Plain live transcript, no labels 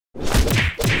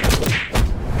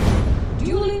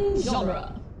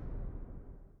genre.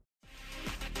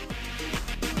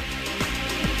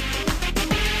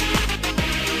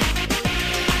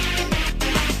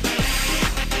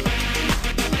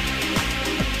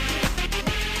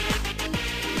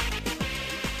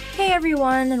 Hey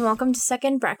everyone, and welcome to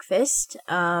Second Breakfast.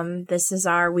 This is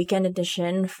our weekend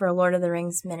edition for Lord of the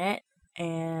Rings Minute,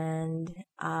 and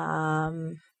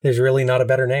there's really not a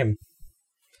better name.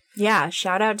 Yeah,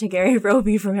 shout out to Gary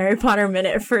Roby from Harry Potter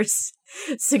Minute for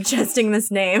suggesting this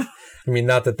name. I mean,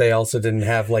 not that they also didn't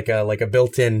have like a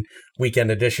built-in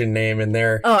weekend edition name in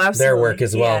their work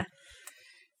as well. Yeah.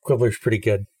 Quibbler's pretty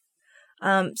good.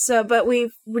 But we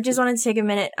just wanted to take a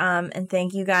minute and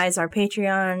thank you guys, our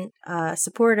Patreon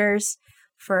supporters,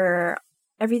 for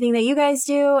everything that you guys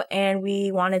do, and we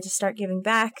wanted to start giving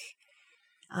back.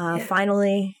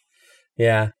 Finally.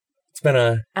 Yeah. It's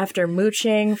been after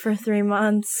mooching for 3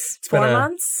 months, 4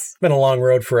 months. It's been a long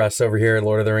road for us over here at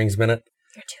Lord of the Rings Minute.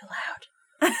 You're too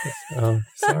loud. Oh,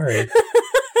 sorry.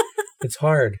 It's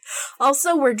hard.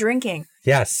 Also, we're drinking.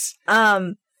 Yes.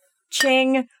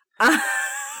 Ching.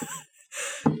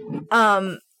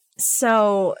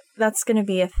 So that's going to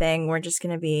be a thing. We're just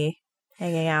going to be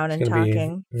hanging out and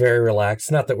talking. Very relaxed.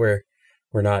 Not that we're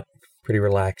not pretty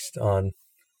relaxed on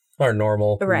our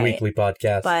normal weekly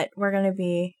podcast. But we're going to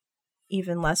be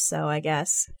even less so, I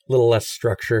guess. A little less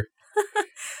structure.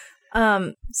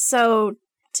 So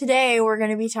today we're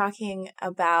going to be talking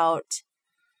about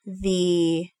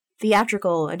the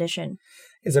theatrical edition.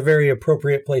 It's a very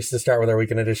appropriate place to start with our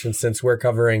weekend edition, since we're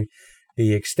covering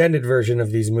the extended version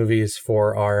of these movies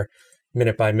for our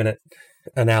minute-by-minute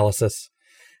analysis.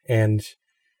 And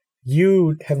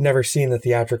you have never seen the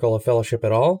theatrical of Fellowship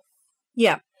at all?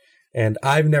 Yeah. And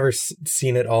I've never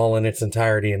seen it all in its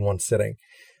entirety in one sitting.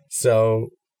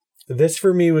 So this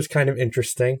for me was kind of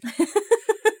interesting.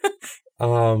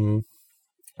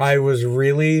 I was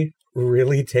really,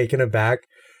 really taken aback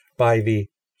by the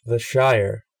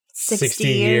Shire 60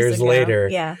 years later.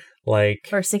 Yeah.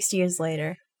 Or 60 years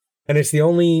later. And it's the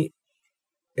only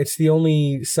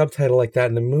subtitle like that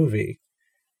in the movie.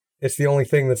 It's the only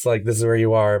thing that's like, this is where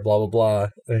you are, blah, blah, blah.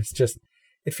 And it's just,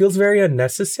 it feels very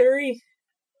unnecessary.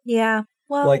 Yeah.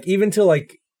 Well, like, even to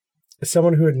like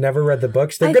someone who had never read the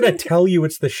books, they're going to tell you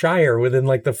it's the Shire within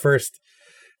like the first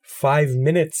 5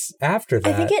 minutes after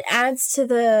that. I think it adds to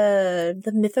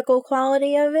the mythical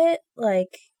quality of it.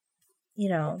 Like, you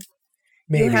know,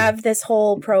 maybe. You have this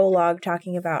whole prologue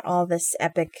talking about all this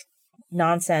epic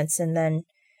nonsense, and then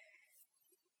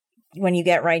when you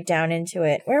get right down into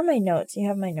it, where are my notes? You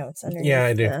have my notes underneath. Yeah,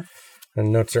 I do.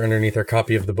 And notes are underneath our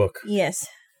copy of the book. Yes,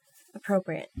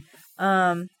 appropriate.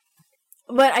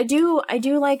 But I do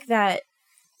like that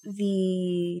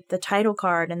the title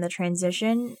card and the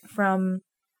transition from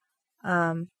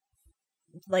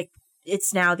like,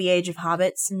 it's now the age of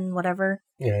hobbits and whatever.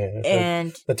 Yeah.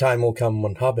 And the time will come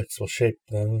when hobbits will shape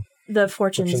the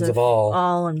fortunes of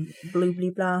all and blah,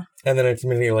 blah, blah. And then it's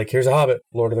immediately like, here's a hobbit,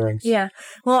 Lord of the Rings. Yeah.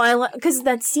 Well, because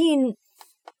that scene,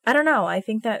 I don't know, I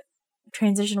think that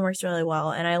transition works really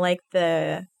well, and I like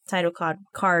the title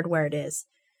card where it is.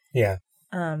 Yeah.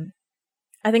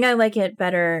 I think I like it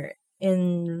better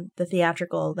in the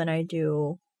theatrical than I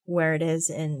do where it is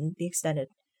in the extended.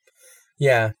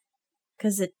 Yeah.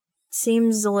 Because it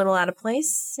seems a little out of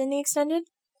place in the extended.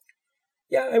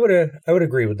 Yeah, I would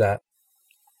agree with that.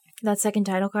 That second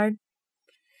title card?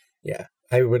 Yeah,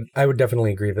 I would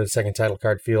definitely agree that the second title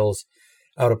card feels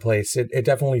out of place. It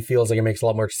definitely feels like it makes a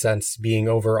lot more sense being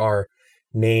over our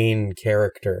main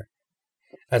character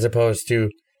as opposed to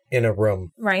in a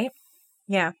room. Right.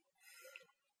 Yeah.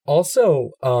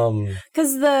 Also,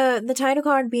 because the title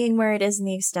card being where it is in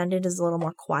the extended is a little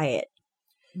more quiet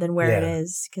than where it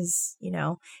is. Because, you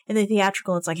know, in the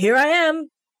theatrical, it's like, here I am.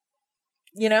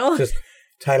 You know? Just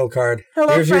title card.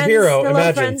 Hello, here's friends. Your hero. Hello,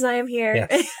 Imagine. Friends, I am here.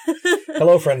 Yes.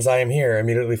 Hello, friends, I am here.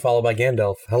 Immediately followed by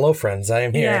Gandalf. Hello, friends, I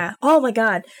am here. Yeah. Oh my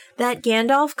God. That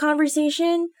Gandalf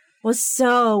conversation was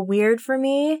so weird for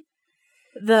me.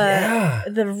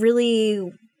 The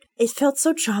really, it felt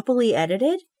so choppily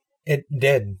edited. It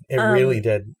did. It really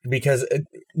did. Because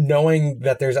knowing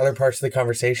that there's other parts of the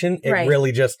conversation, it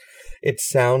really just, it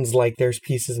sounds like there's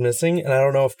pieces missing. And I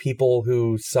don't know if people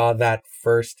who saw that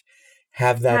first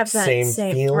have that same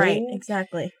feeling. Right,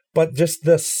 exactly. But just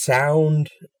the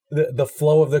sound, the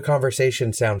flow of the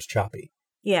conversation sounds choppy.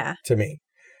 Yeah. To me.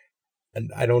 And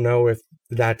I don't know if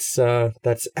that's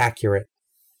accurate.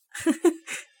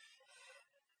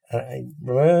 I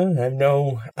have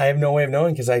no way of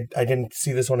knowing because I didn't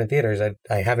see this one in theaters.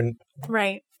 I haven't.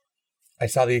 Right. I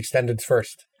saw the extendeds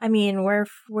first. I mean, we're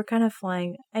kind of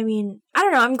flying. I mean, I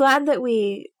don't know. I'm glad that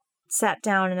we sat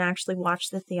down and actually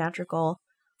watched the theatrical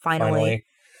finally.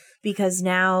 Because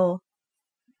now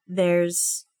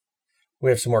we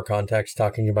have some more context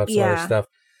talking about some other stuff.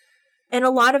 And a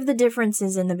lot of the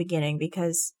differences in the beginning,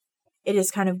 because it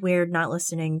is kind of weird not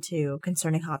listening to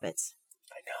Concerning Hobbits.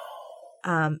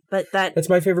 I know. But that's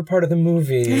my favorite part of the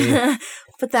movie.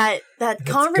 But that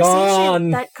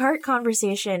conversation, that cart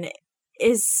conversation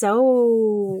is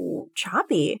so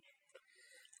choppy.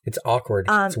 It's awkward.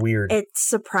 It's weird. It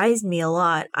surprised me a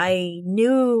lot.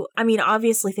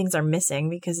 Obviously things are missing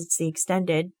because it's the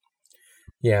extended.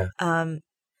 Yeah.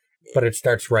 But it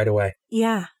starts right away.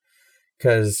 Yeah.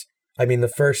 Because,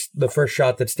 the first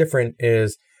shot that's different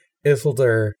is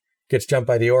Isildur gets jumped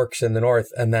by the orcs in the north,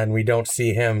 and then we don't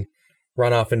see him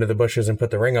run off into the bushes and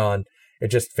put the ring on. It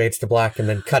just fades to black and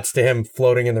then cuts to him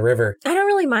floating in the river. I don't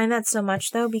really mind that so much,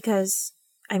 though, because,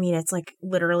 it's like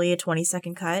literally a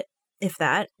 20-second cut, if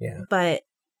that. Yeah. But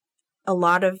a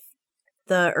lot of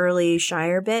the early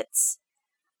Shire bits,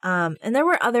 and there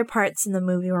were other parts in the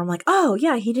movie where I'm like, oh,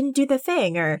 yeah, he didn't do the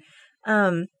thing, or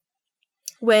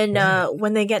when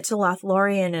they get to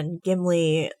Lothlorien and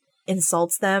Gimli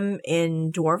insults them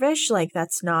in Dwarvish, like,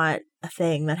 that's not a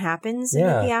thing that happens in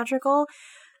the theatrical.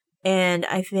 And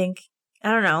I think,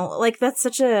 I don't know, like, that's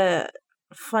such a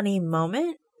funny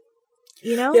moment,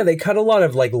 you know? Yeah, they cut a lot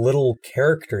of, like, little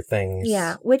character things.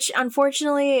 Yeah, which,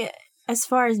 unfortunately, as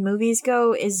far as movies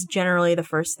go, is generally the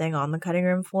first thing on the cutting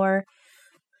room floor.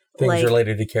 Things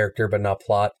related to character, but not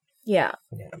plot. Yeah.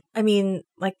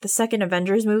 Like, the second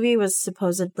Avengers movie was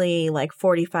supposedly, like,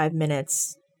 45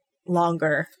 minutes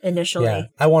longer initially. Yeah,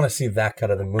 I want to see that cut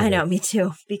of the movie. I know, me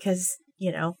too, because,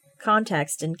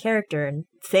 context and character and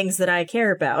things that I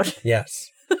care about. Yes,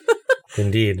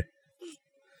 indeed.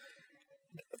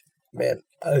 Man,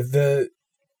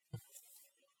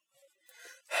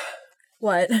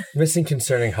 What? Missing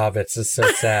Concerning Hobbits is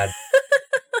so sad.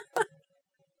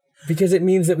 Because it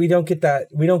means that we don't get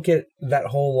that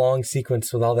whole long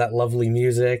sequence with all that lovely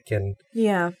music and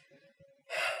yeah.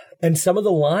 And some of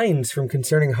the lines from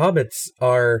Concerning Hobbits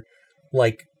are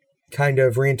like kind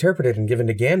of reinterpreted and given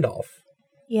to Gandalf.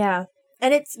 Yeah.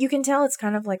 And you can tell it's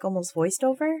kind of like almost voiced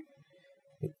over.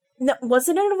 No,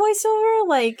 wasn't it a voiceover?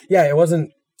 Like, yeah, it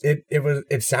wasn't.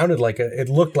 It sounded like it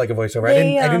looked like a voiceover.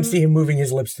 I didn't see him moving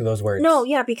his lips to those words. No,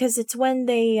 yeah, because it's when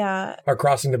they are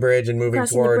crossing the bridge and moving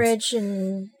towards the bridge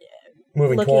and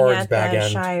moving looking towards at Bag the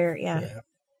End. Shire. Yeah.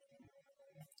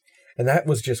 And that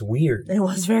was just weird. It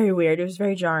was very weird. It was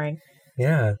very jarring.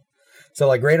 Yeah. So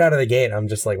like right out of the gate, I'm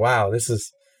just like, wow, this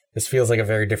feels like a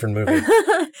very different movie.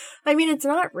 It's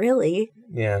not really.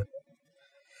 Yeah.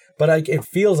 But it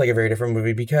feels like a very different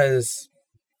movie because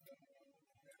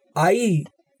the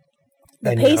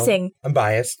pacing. I'm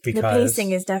biased because the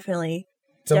pacing is definitely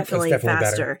faster.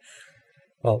 Better.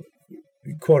 Well,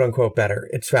 quote unquote better.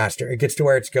 It's faster. It gets to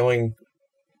where it's going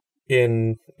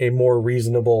in a more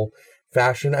reasonable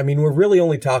fashion. We're really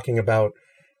only talking about,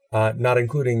 not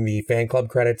including the fan club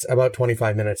credits, about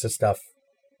 25 minutes of stuff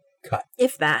cut.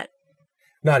 If that.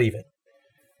 Not even.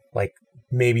 Like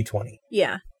maybe 20.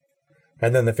 Yeah.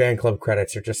 And then the fan club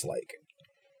credits are just like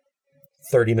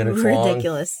 30 minutes long.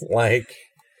 Ridiculous. Like,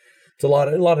 it's a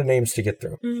lot of names to get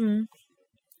through. Mm-hmm.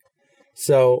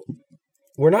 So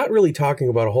we're not really talking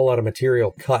about a whole lot of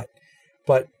material cut,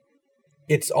 but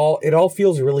it all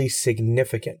feels really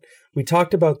significant. We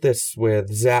talked about this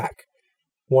with Zach.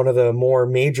 One of the more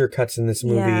major cuts in this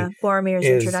movie, Boromir's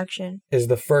introduction, is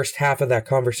the first half of that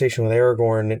conversation with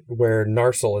Aragorn where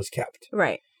Narsil is kept.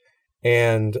 Right.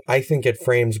 And I think it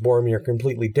frames Boromir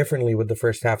completely differently with the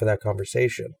first half of that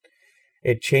conversation.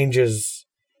 It changes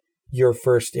your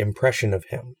first impression of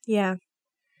him. Yeah.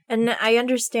 And I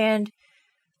understand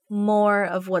more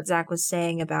of what Zach was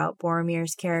saying about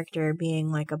Boromir's character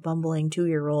being like a bumbling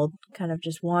 2-year-old, kind of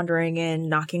just wandering in,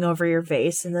 knocking over your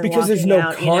vase, and then because there's no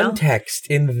out, context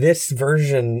in this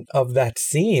version of that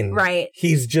scene. Right.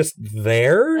 He's just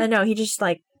there. I know, he just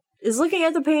like is looking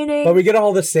at the painting. But we get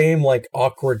all the same like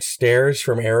awkward stares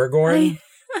from Aragorn.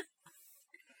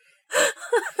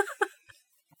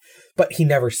 But he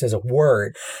never says a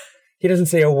word. He doesn't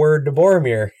say a word to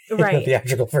Boromir in the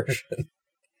theatrical version.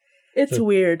 It's so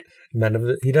weird.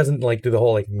 He doesn't like do the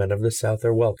whole like men of the South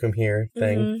are welcome here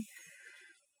thing. Mm-hmm.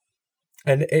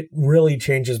 And it really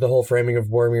changes the whole framing of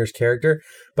Boromir's character.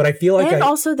 But I feel like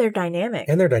also their dynamic.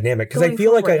 And their dynamic. Because I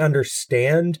feel like I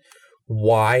understand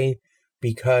why.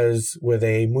 Because with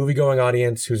a movie-going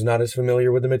audience who's not as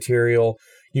familiar with the material,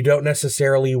 you don't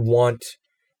necessarily want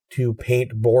to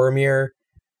paint Boromir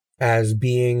as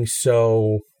being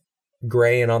so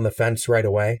gray and on the fence right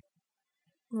away.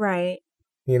 Right.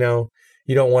 You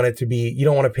don't want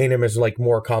to paint him as like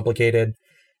more complicated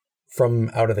from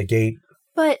out of the gate.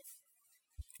 But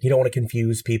You don't want to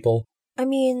confuse people. I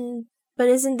mean, but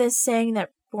isn't this saying that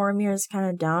Boromir is kind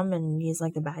of dumb and he's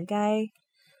like the bad guy?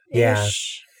 Yeah.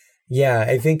 Yeah,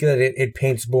 I think that it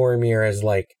paints Boromir as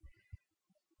like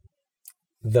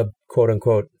the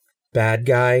quote-unquote bad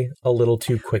guy a little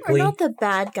too quickly. Or not the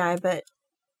bad guy, but...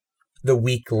 the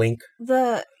weak link.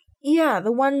 The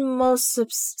one most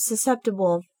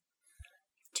susceptible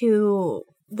to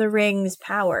the ring's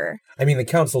power. I mean, the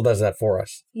council does that for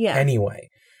us. Yeah. Anyway.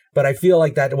 But I feel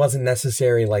like that wasn't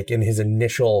necessary, like, in his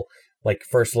initial, like,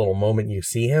 first little moment you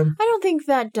see him. I don't think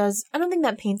that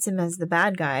paints him as the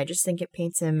bad guy. I just think it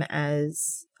paints him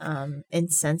as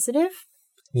insensitive.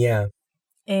 Yeah.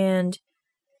 And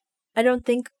I don't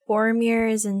think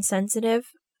Boromir is insensitive.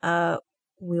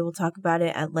 We will talk about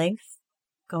it at length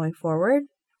going forward.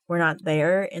 We're not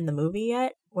there in the movie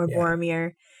yet, where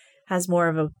Boromir has more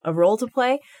of a role to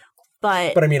play.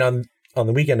 But I mean, on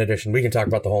the weekend edition, we can talk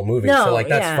about the whole movie. So, like,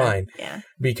 that's fine. Yeah.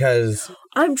 Because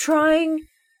I'm trying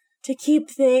to keep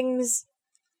things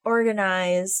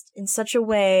organized in such a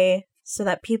way so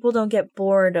that people don't get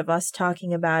bored of us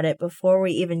talking about it before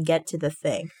we even get to the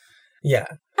thing. Yeah.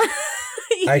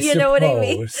 You know what I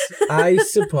mean? I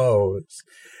suppose.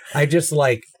 I just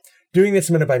like doing this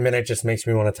minute by minute just makes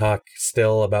me want to talk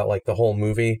still about like the whole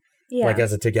movie, like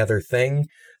as a together thing.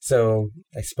 So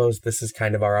I suppose this is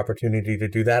kind of our opportunity to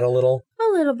do that a little.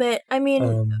 A little bit. I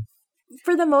mean,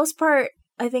 for the most part,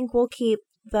 I think we'll keep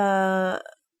the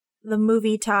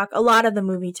movie talk, a lot of the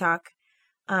movie talk,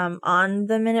 on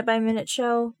the minute by minute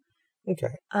show.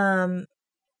 Okay.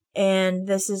 And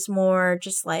this is more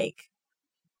just like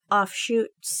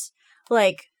offshoots,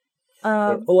 like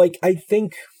I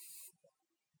think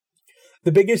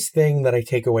the biggest thing that I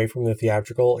take away from the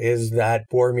theatrical is that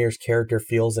Boromir's character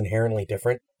feels inherently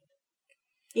different.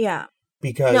 Yeah.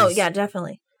 Because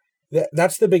definitely.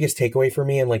 That's the biggest takeaway for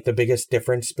me, and like the biggest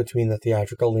difference between the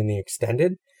theatrical and the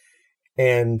extended.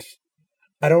 And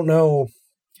I don't know,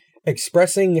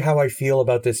 expressing how I feel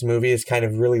about this movie is kind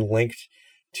of really linked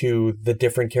to the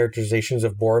different characterizations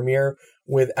of Boromir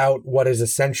without what is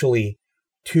essentially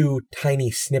two tiny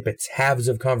snippets, halves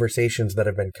of conversations that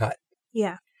have been cut.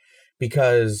 Yeah.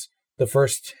 Because the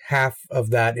first half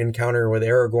of that encounter with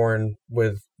Aragorn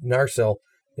with Narsil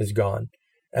is gone.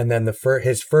 And then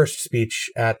his first speech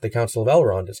at the Council of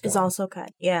Elrond is gone. Is also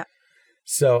cut, yeah.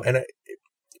 So, and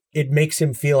it makes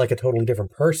him feel like a totally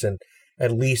different person,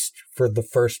 at least for the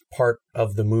first part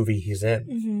of the movie he's in.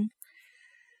 Mm-hmm.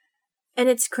 And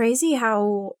it's crazy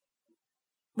how,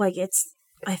 like,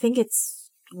 I think it's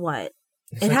what?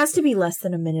 It has to be less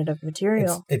than a minute of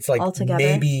material. It's like altogether.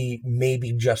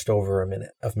 maybe just over a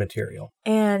minute of material.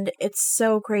 And it's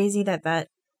so crazy that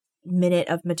minute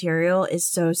of material is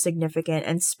so significant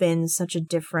and spins such a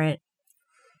different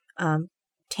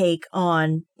take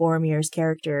on Boromir's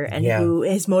character and who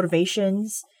his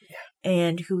motivations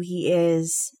and who he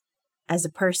is as a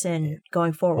person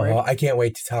going forward. Well, I can't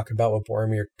wait to talk about what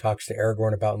Boromir talks to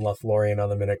Aragorn about in Lothlorien on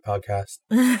the Minute podcast,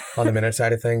 on the Minute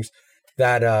side of things.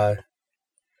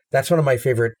 That's one of my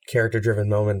favorite character-driven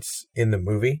moments in the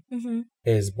movie,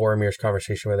 is Boromir's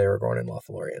conversation with Aragorn in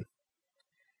Lothlorien.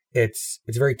 It's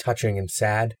very touching and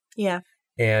sad. Yeah.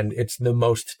 And it's the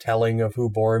most telling of who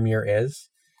Boromir is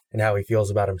and how he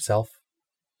feels about himself.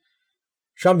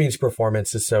 Sean Bean's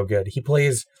performance is so good. He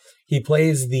plays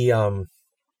the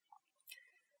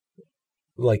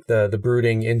like the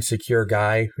brooding, insecure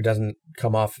guy who doesn't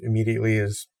come off immediately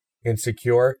as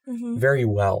insecure very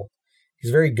well.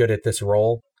 He's very good at this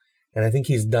role. And I think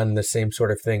he's done the same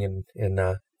sort of thing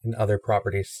in other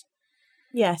properties.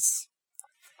 Yes.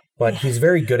 But he's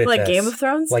very good at like this. Game of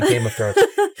Thrones? Like Game of Thrones.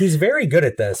 He's very good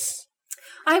at this.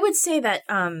 I would say that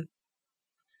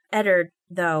Eddard,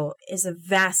 though, is a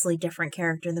vastly different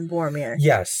character than Boromir.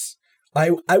 Yes.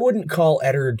 I wouldn't call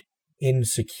Eddard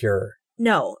insecure.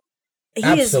 No.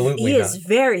 Absolutely He is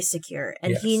very secure,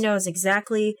 and yes. he knows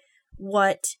exactly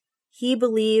what he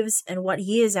believes and what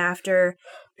he is after,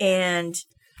 and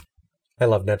I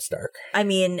love Ned Stark. I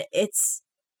mean, it's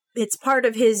part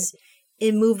of his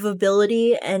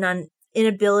immovability and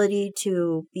inability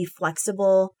to be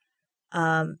flexible,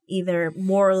 either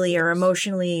morally or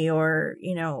emotionally or,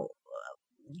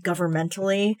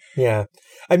 governmentally. Yeah.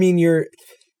 I mean,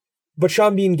 but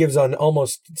Sean Bean gives an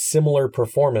almost similar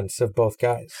performance of both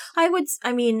guys.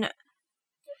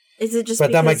 Is it just But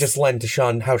because, that might just lend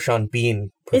to how Sean Bean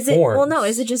performs.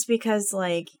 Is it just because,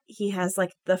 like, he has,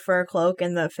 like, the fur cloak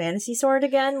and the fantasy sword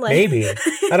again? Like, maybe.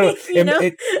 I don't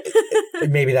know.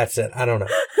 Maybe that's it. I don't know.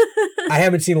 I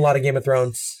haven't seen a lot of Game of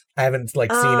Thrones. I haven't, seen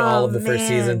all of the first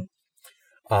season.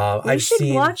 We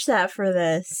should watch that for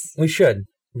this. We should.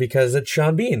 because it's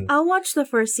Sean Bean. I'll watch the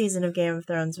first season of Game of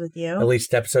Thrones with you. At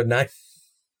least episode 9.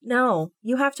 No,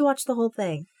 you have to watch the whole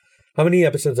thing. How many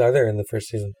episodes are there in the first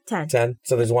season? 10. 10?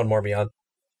 So there's one more beyond.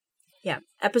 Yeah.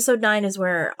 Episode 9 is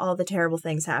where all the terrible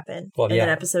things happen. Well, and then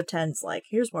episode 10 is like,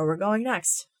 here's where we're going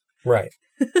next. Right.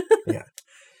 Yeah.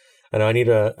 I know I need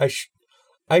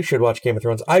I should watch Game of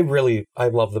Thrones. I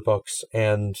love the books,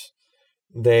 and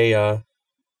they, I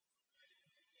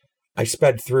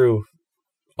sped through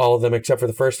all of them except for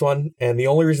the first one, and the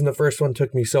only reason the first one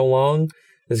took me so long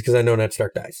is because I know Ned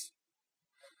Stark dies.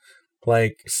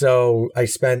 Like, so I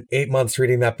spent 8 months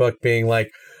reading that book being like,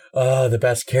 oh, the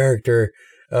best character.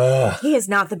 He is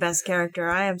not the best character.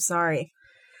 I am sorry.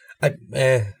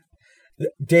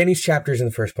 Dany's chapters in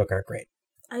the first book aren't great.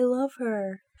 I love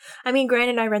her. I mean,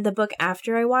 granted, I read the book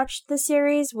after I watched the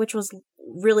series, which was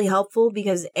really helpful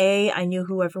because I knew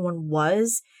who everyone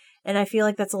was. And I feel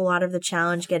like that's a lot of the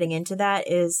challenge getting into that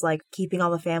is like keeping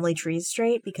all the family trees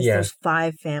straight because there's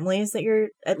 5 families that you're,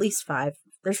 at least 5.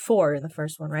 There's 4 in the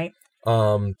first one, right?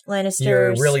 Lannister,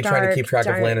 you're really Stark, trying to keep track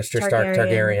of Lannister, Stark,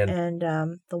 Targaryen. And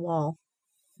the Wall.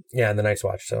 Yeah, and the Night's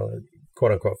Watch, so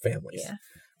quote-unquote families. Yeah.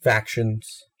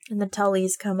 Factions. And the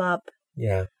Tullys come up.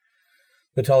 Yeah.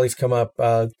 The Tullys come up.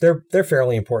 They're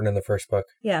fairly important in the first book.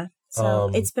 Yeah.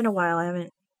 So it's been a while. I haven't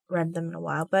read them in a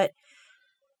while, but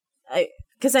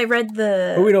because I read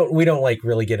the... But we don't like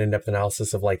really get in-depth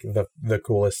analysis of like the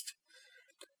coolest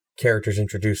characters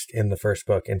introduced in the first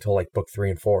book until like book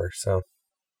 3 and 4, so...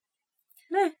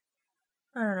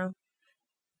 I don't know.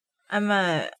 I'm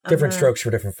different strokes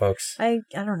for different folks. I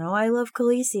don't know. I love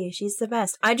Khaleesi. She's the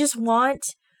best. I just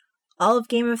want all of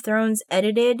Game of Thrones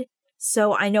edited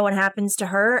so I know what happens to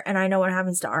her and I know what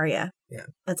happens to Arya. Yeah.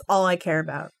 That's all I care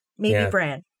about. Maybe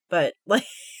Bran, but like...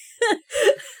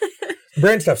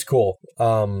 Bran stuff's cool.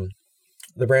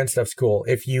 The Bran stuff's cool.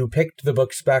 If you picked the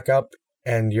books back up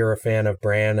and you're a fan of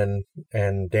Bran and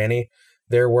Dany,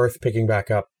 they're worth picking back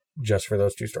up just for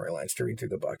those 2 storylines to read through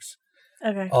the books.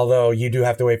 Okay. Although you do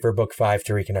have to wait for book 5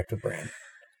 to reconnect with Bran.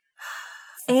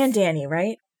 And Dany,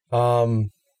 right?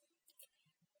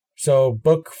 So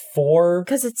book 4...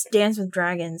 Because it's Dance with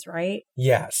Dragons, right?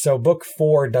 Yeah, so book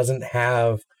 4 doesn't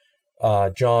have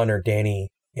Jon or Dany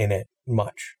in it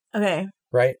much. Okay.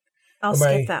 Right? I'll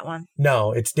skip that one.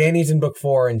 No, it's Dany's in book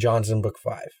 4 and Jon's in book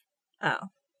 5.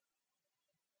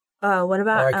 Oh, what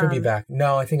about... Or I could be back.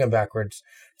 No, I think I'm backwards.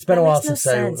 It's been a while since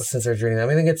I was reading them.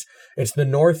 I think it's the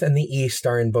North and the East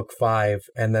are in book 5,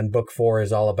 and then book 4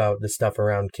 is all about the stuff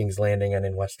around King's Landing and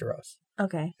in Westeros.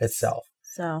 Okay. Itself.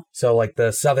 So like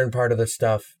the southern part of the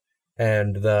stuff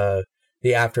and the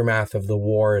aftermath of the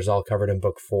war is all covered in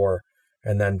book 4,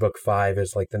 and then book 5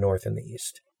 is like the North and the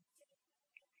East.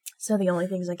 So the only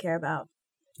things I care about.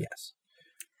 Yes.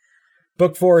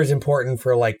 Book 4 is important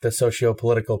for like the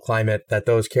socio-political climate that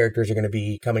those characters are going to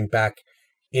be coming back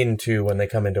into when they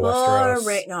come into Westeros.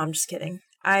 Right. No, I'm just kidding.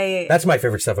 That's my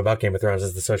favorite stuff about Game of Thrones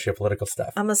is the socio-political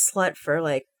stuff. I'm a slut for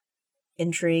like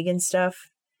intrigue and stuff,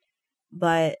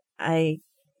 but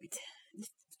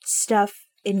stuff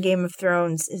in Game of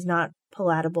Thrones is not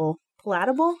palatable.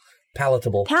 Palatable?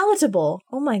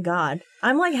 Oh my god.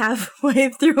 I'm like halfway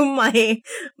through my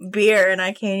beer and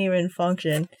I can't even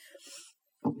function.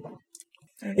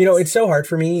 You know, it's so hard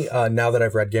for me now that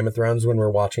I've read Game of Thrones when we're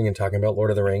watching and talking about Lord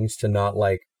of the Rings to not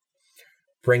like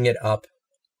bring it up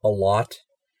a lot.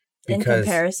 In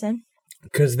comparison?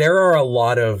 Because there are a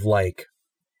lot of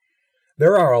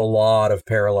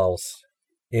parallels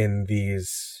in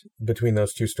between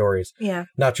those 2 stories. Yeah.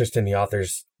 Not just in the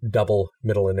author's double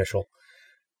middle initial.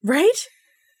 Right?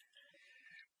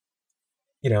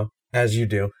 You know, as you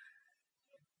do.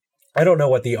 I don't know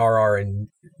what the RR in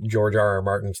George R.R.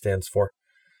 Martin stands for,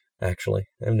 actually.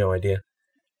 I have no idea.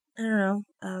 I don't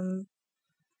know.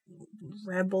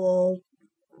 Rebel...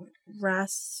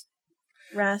 Raskavel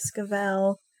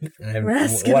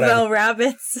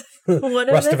rabbits. What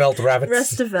are Rustavelt they?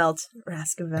 rabbits. Raskavel.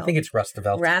 I think it's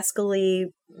Rustavelt. Rascally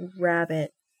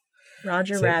rabbit.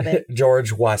 Roger Rabbit.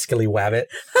 George Wascally Wabbit.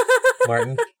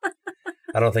 Martin.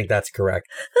 I don't think that's correct.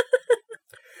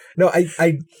 No,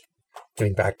 I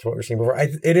getting back to what we were saying before,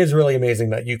 it is really amazing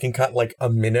that you can cut like a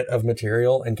minute of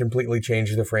material and completely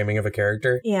change the framing of a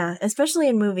character. Yeah, especially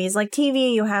in movies. Like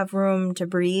TV, you have room to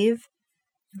breathe.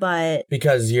 But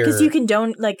because you can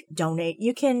donate,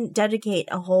 you can dedicate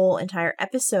a whole entire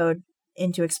episode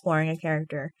into exploring a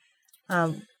character.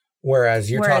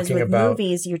 Whereas with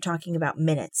movies, you're talking about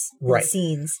minutes, right?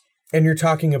 Scenes, and you're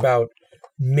talking about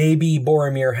maybe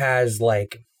Boromir has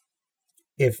like,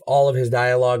 if all of his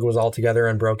dialogue was altogether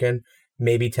unbroken,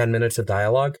 maybe 10 minutes of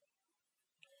dialogue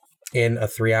in a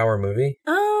 3-hour movie.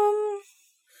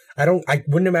 I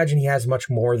wouldn't imagine he has much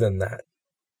more than that.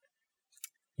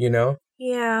 You know?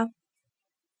 Yeah.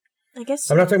 I guess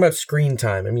so. I'm not talking about screen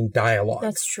time. I mean dialogue.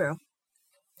 That's true.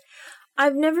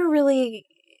 I've never really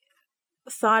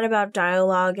thought about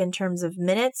dialogue in terms of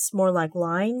minutes, more like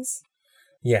lines.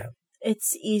 Yeah.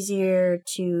 It's easier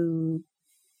to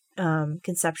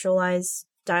conceptualize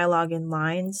dialogue in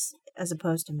lines as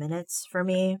opposed to minutes for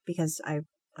me because I'm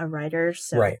a writer.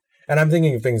 So. Right. And I'm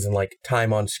thinking of things in like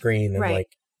time on screen and like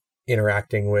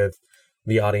interacting with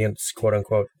the audience, quote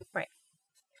unquote. Right.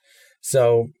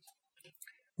 So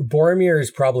Boromir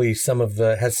is probably has some of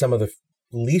the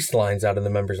least lines out of the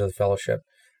members of the Fellowship.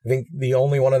 I think the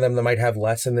only one of them that might have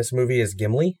less in this movie is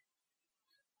Gimli.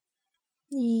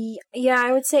 Yeah,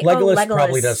 I would say Legolas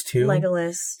probably does too.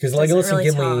 Legolas. Because Legolas and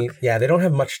Gimli, they don't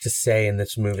have much to say in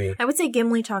this movie. I would say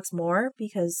Gimli talks more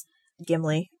because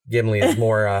Gimli is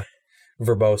more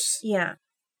verbose. Yeah.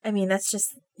 I mean, that's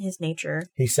just his nature.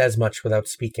 He says much without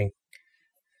speaking.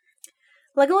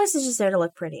 Legolas is just there to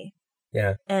look pretty.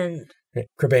 Yeah. And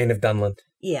Crebain of Dunland.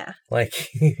 Yeah. Like,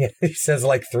 he says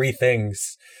like 3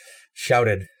 things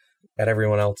shouted at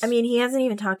everyone else. I mean, he hasn't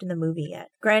even talked in the movie yet.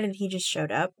 Granted, he just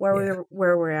showed up where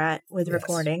we're at with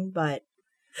recording, but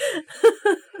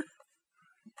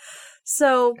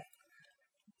so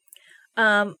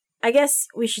I guess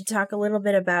we should talk a little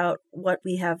bit about what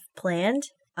we have planned.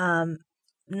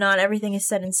 Not everything is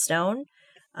set in stone.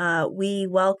 We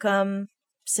welcome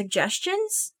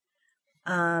suggestions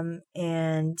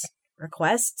and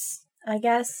requests, I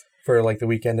guess. For like the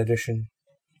weekend edition.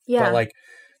 Yeah. But like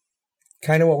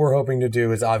kind of what we're hoping to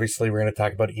do is obviously we're going to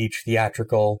talk about each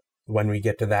theatrical when we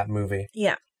get to that movie.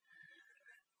 Yeah.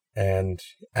 And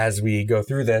as we go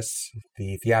through this,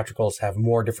 the theatricals have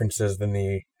more differences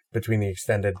between the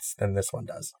extendeds than this one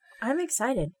does. I'm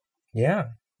excited. Yeah,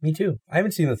 me too. I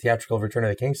haven't seen the theatrical Return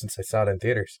of the King since I saw it in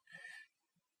theaters.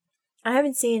 I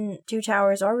haven't seen Two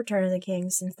Towers or Return of the King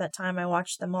since that time I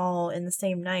watched them all in the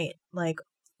same night, like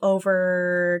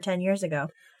over 10 years ago.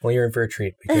 Well, you're in for a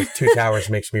treat because Two Towers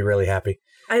makes me really happy.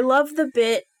 I love the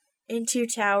bit in Two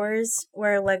Towers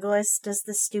where Legolas does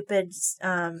the stupid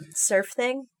surf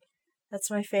thing. That's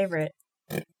my favorite.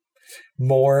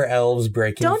 More elves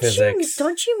breaking physics.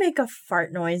 Don't you make a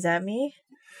fart noise at me.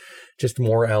 Just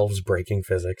more elves breaking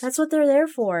physics. That's what they're there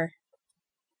for.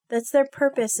 That's their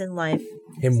purpose in life.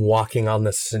 Him walking on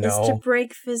the snow. Is to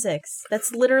break physics.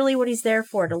 That's literally what he's there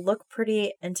for, to look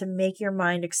pretty and to make your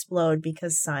mind explode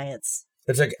because science.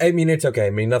 It's like, I mean, it's okay. I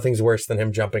mean, nothing's worse than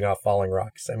him jumping off falling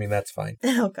rocks. I mean, that's fine.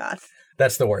 Oh, God.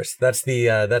 That's the worst. That's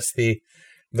the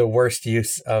worst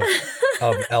use of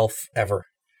elf ever.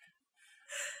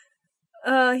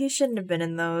 He shouldn't have been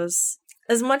in those.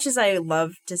 As much as I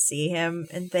love to see him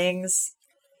in things,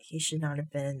 he should not have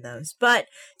been in those. But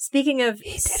speaking of...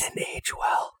 He didn't age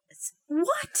well.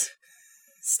 What?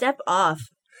 Step off.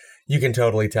 You can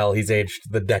totally tell he's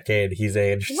aged the decade he's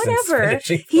aged. Whatever.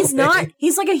 He's not...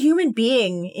 He's like a human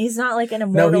being. He's not like an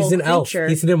immortal No, he's an creature. elf.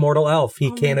 He's an immortal elf.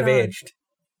 He can't have aged.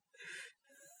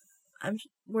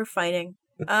 We're fighting.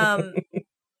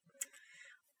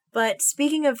 But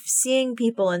speaking of seeing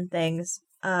people and things,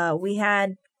 we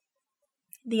had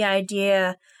the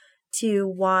idea to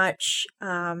watch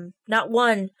not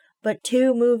one, but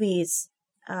 2 movies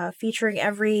featuring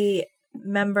every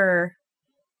member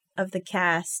of the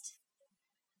cast,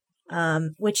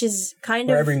 which is kind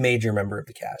of... every major member of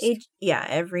the cast.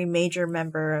 Every major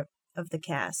member of the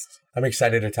cast. I'm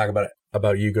excited to talk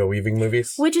about Hugo Weaving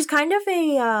movies. Which is kind of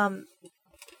a...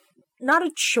 not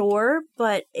a chore,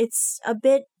 but it's a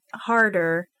bit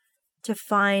harder to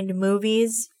find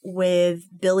movies with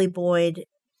Billy Boyd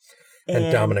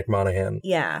and Dominic Monaghan.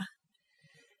 Yeah.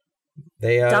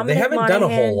 They haven't done a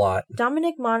whole lot.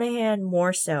 Dominic Monaghan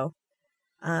more so.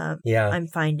 I'm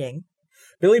finding.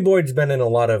 Billy Boyd's been in a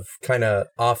lot of kind of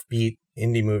offbeat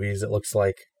indie movies, it looks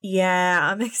like.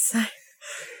 Yeah, I'm excited.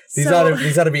 These ought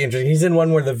to be interesting. He's in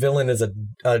one where the villain is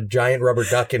a giant rubber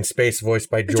duck in space voiced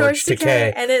by George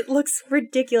Takei. And it looks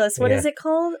ridiculous. What is it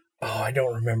called? Oh, I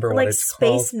don't remember what it's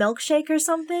called. Like Space Milkshake or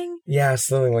something? Yeah,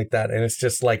 something like that. And it's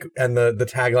just like, and the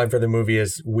tagline for the movie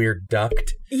is Weird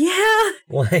Ducked. Yeah.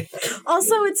 Like.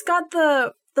 Also, it's got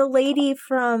the lady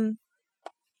from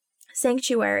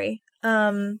Sanctuary.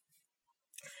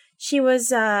 She was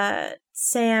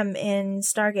Sam in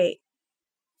Stargate.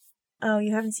 Oh,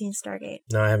 you haven't seen Stargate?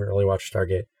 No, I haven't really watched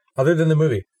Stargate. Other than the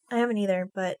movie. I haven't either,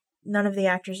 but none of the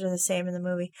actors are the same in the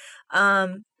movie.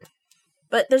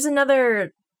 But there's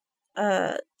another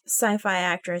sci-fi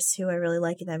actress who I really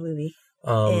like in that movie.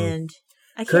 And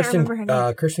I can't remember her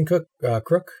name. Kirsten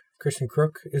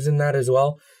Crook is in that as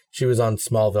well. She was on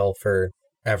Smallville for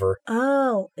ever.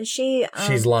 Oh, is she?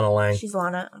 She's Lana Lang. She's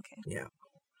Lana. Okay. Yeah.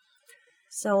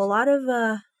 So a lot of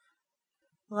the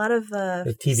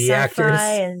TV sci-fi actors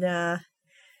and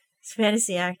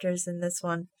fantasy actors in this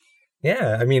one.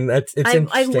 Yeah, I mean it's interesting.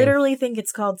 I literally think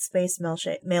it's called Space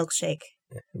Milkshake.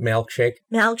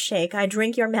 Milkshake. I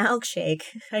drink your milkshake.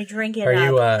 I drink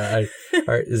it.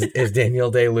 Is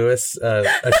Daniel Day-Lewis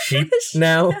a sheep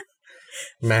now?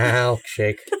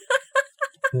 Milkshake.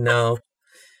 No.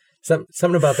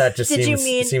 Something about that just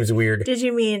seems weird. Did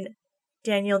you mean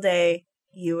Daniel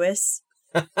Day-Lewis?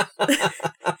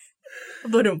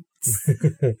 Boom.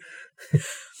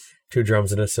 2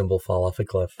 drums and a cymbal fall off a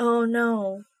cliff. Oh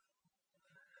no.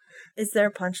 Is there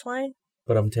a punchline?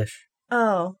 Tish.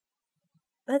 Oh.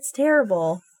 That's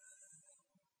terrible.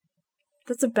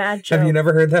 That's a bad joke. Have you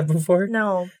never heard that before?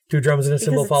 No. 2 drums and a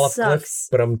cymbal fall off a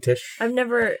cliff. Tish. I've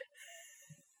never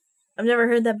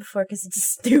heard that before because it's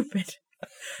stupid.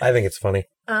 I think it's funny.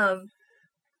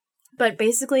 But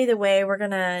basically the way we're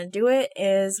gonna do it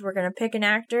is we're gonna pick an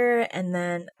actor, and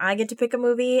then I get to pick a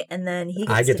movie, and then he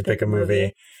gets to pick a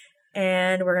movie.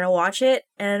 And we're gonna watch it,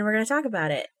 and we're gonna talk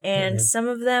about it. And some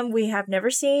of them we have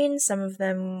never seen, some of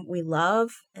them we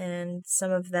love, and some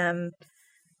of them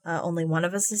only one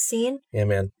of us has seen. Yeah,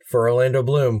 man. For Orlando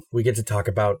Bloom, we get to talk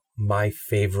about my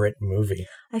favorite movie.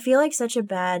 I feel like such a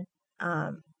bad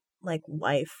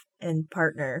wife and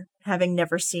partner, having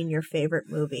never seen your favorite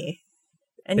movie.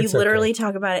 And you literally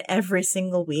talk about it every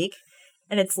single week,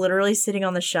 and it's literally sitting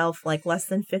on the shelf like less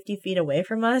than 50 feet away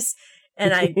from us.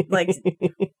 And I like...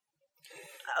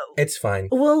 It's fine.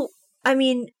 Well, I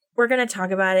mean, we're going to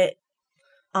talk about it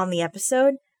on the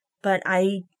episode, but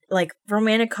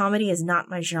romantic comedy is not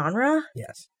my genre.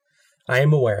 Yes. I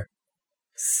am aware.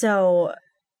 So,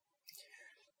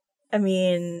 I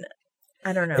mean,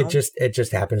 I don't know. It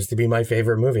just happens to be my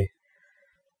favorite movie.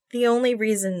 The only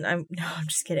reason I'm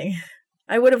just kidding.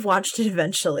 I would have watched it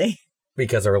eventually.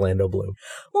 Because Orlando Bloom.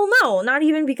 Well, no, not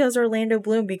even because Orlando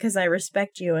Bloom, because I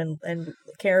respect you and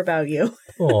care about you.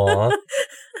 Aww.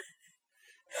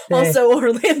 Also,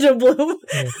 Orlando Bloom.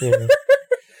 Yeah.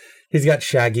 He's got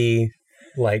shaggy,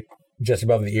 just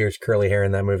above the ears, curly hair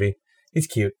in that movie. He's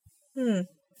cute. I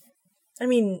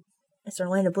mean, it's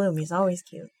Orlando Bloom. He's always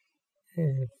cute.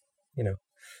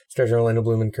 Stars Orlando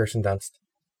Bloom and Kirsten Dunst.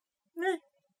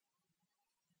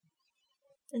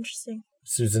 Interesting.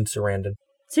 Susan Sarandon.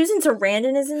 Susan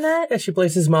Sarandon is in that? Yeah, she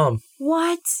plays his mom.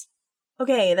 What?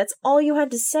 Okay, that's all you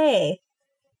had to say.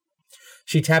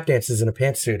 She tap dances in a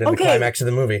pantsuit in the climax of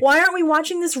the movie. Why aren't we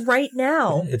watching this right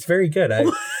now? It's very good.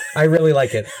 I really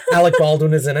like it. Alec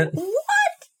Baldwin is in it.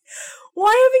 What?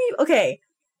 Why haven't you...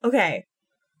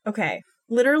 Okay.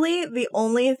 Literally, the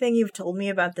only thing you've told me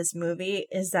about this movie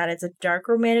is that it's a dark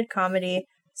romantic comedy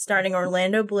starring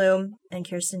Orlando Bloom and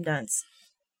Kirsten Dunst.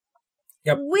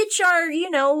 Yep. Which are,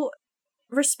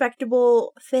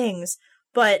 respectable things.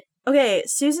 But, okay,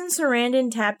 Susan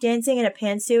Sarandon tap dancing in a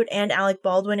pantsuit and Alec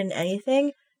Baldwin in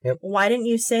anything? Yep. Why didn't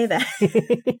you say that?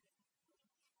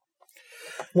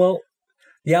 Well,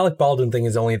 the Alec Baldwin thing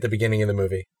is only at the beginning of the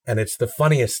movie. And it's the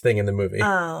funniest thing in the movie.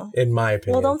 Oh. In my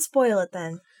opinion. Well, don't spoil it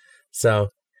then. So,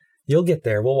 you'll get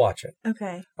there. We'll watch it.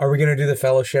 Okay. Are we going to do the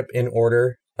Fellowship in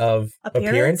order of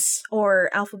appearance? Or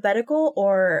alphabetical,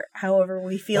 or however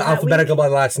we feel. Alphabetical by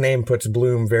last name puts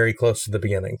Bloom very close to the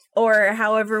beginning. Or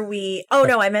however we... Oh,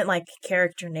 no, I meant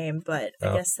character name, but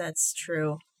I guess that's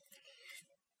true.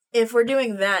 If we're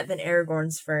doing that, then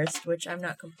Aragorn's first, which I'm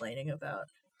not complaining about.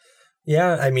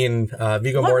 Yeah, I mean,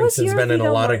 Viggo Mortensen's been in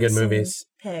a lot of good movies.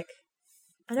 Pick.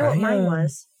 I know what mine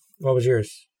was. What was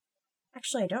yours?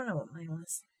 Actually, I don't know what mine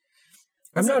was.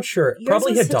 I'm not sure.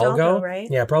 Probably Hidalgo, right?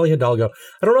 Yeah, probably Hidalgo.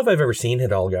 I don't know if I've ever seen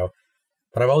Hidalgo,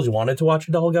 but I've always wanted to watch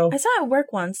Hidalgo. I saw it at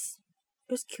work once.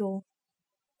 It was cool.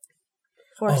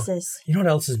 Horses. Oh, you know what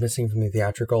else is missing from the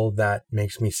theatrical that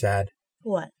makes me sad?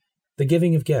 What? The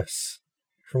giving of gifts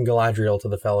from Galadriel to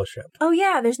the Fellowship. Oh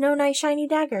yeah, there's no nice shiny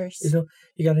daggers.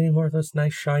 You got any more of those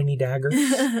nice shiny daggers?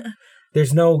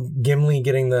 There's no Gimli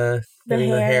getting the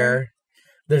hair.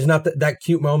 There's not that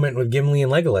cute moment with Gimli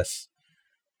and Legolas.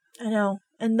 I know.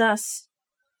 And thus,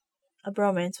 a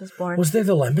bromance was born. Was there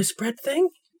the Lembas bread thing?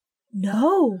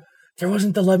 No. There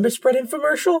wasn't the Lembas bread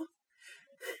infomercial?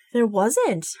 There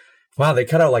wasn't. Wow, they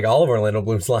cut out all of Orlando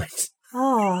Bloom's lines.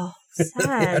 Oh, sad.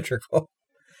 Theatrical.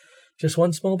 Just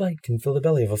one small bite can fill the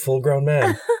belly of a full-grown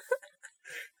man.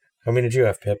 How many did you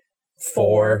have, Pip?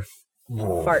 4.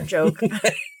 Fart joke.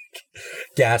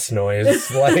 Gas noise.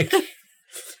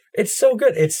 It's so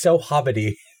good. It's so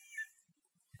hobbity.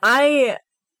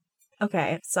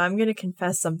 Okay, so I'm going to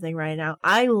confess something right now.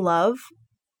 I love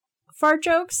fart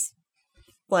jokes.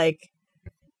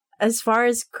 as far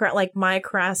as like my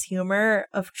crass humor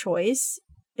of choice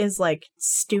is like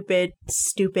stupid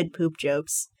poop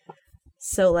jokes.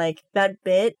 So like that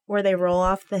bit where they roll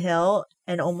off the hill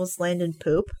and almost land in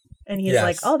poop, and he's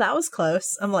like, "Oh, that was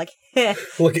close." I'm like, "Heh."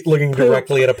 Looking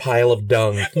directly at a pile of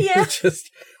dung. Yeah. Just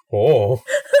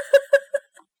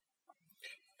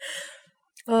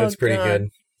that's pretty good.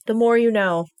 The more you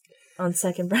know on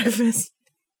Second Breakfast.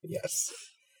 Yes.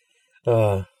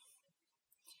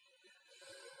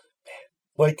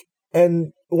 Like,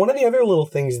 and one of the other little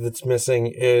things that's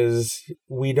missing is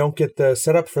we don't get the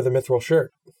setup for the Mithril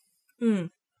shirt.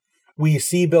 We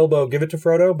see Bilbo give it to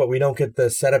Frodo, but we don't get the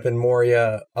setup in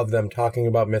Moria of them talking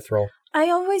about Mithril. I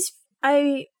don't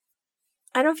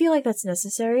feel like that's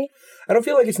necessary. I don't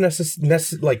feel like it's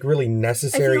really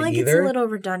necessary either. I feel like it's a little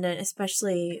redundant,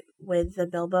 especially with the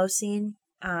Bilbo scene,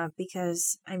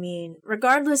 because, I mean,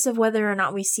 regardless of whether or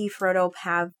not we see Frodo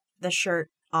have the shirt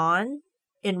on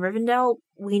in Rivendell,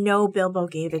 we know Bilbo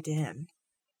gave it to him.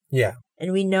 Yeah.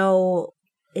 And we know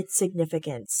its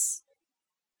significance,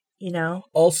 you know?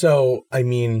 Also, I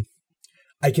mean,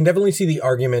 I can definitely see the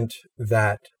argument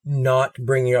that not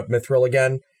bringing up Mithril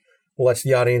again lets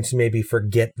the audience maybe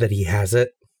forget that he has it.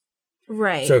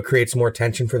 Right. So it creates more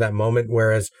tension for that moment,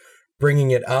 whereas bringing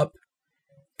it up,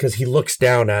 because he looks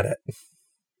down at it.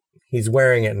 He's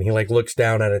wearing it, and he like looks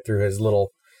down at it through his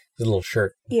little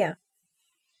shirt. Yeah.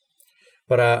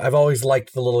 But I've always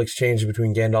liked the little exchange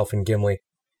between Gandalf and Gimli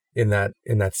in that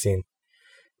scene.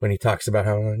 When he talks about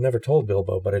how I never told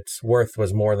Bilbo, but its worth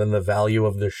was more than the value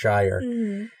of the Shire.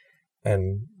 Mm-hmm.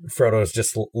 And Frodo's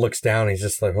just looks down, and he's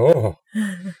just like, oh,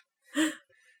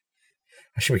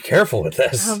 I should be careful with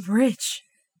this. I'm rich.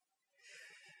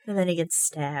 And then he gets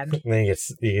stabbed. And then he gets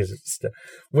stabbed.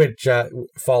 Which,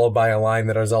 followed by a line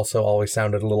that has also always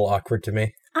sounded a little awkward to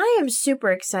me. I am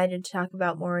super excited to talk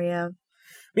about Moria.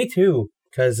 Me too,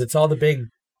 because it's all the big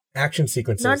action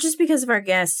sequences. Not just because of our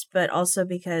guests, but also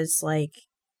because, like,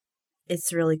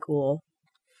 it's really cool.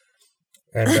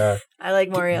 And I like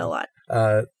Moria a lot.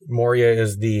 Moria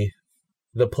is the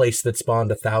place that spawned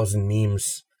 1,000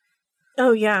 memes.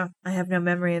 Oh yeah, I have no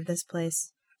memory of this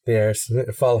place. Yes,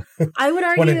 follow. I would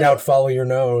argue. When in doubt, follow your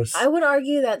nose. I would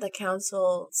argue that the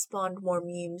council spawned more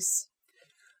memes.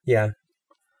 Yeah,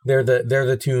 they're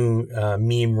the two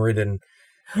meme-ridden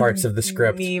parts of the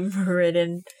script.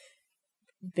 Meme-ridden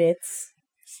bits.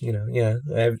 You know, yeah.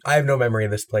 I have no memory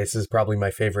of this place. This is probably my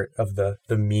favorite of the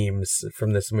memes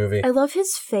from this movie. I love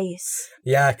his face.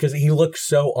 Yeah, because he looks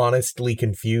so honestly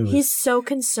confused. He's so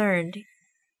concerned.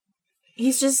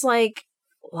 He's just like,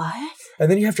 what? And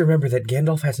then you have to remember that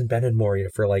Gandalf hasn't been in Moria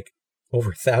for like over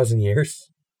 1,000 years.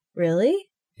 Really?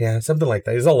 Yeah, something like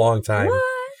that. It's a long time. What?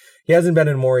 He hasn't been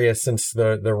in Moria since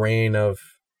the reign of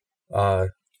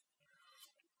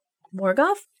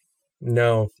Morgoth?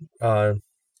 No.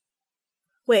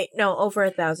 Wait, no, over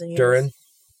 1,000 years. Durin.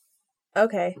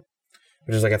 Okay.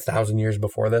 Which is like 1,000 years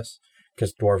before this,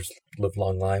 because dwarves live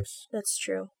long lives. That's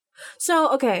true.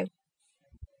 So, okay.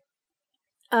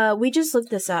 We just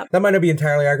looked this up. That might not be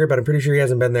entirely accurate, but I'm pretty sure he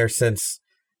hasn't been there since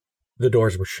the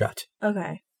doors were shut.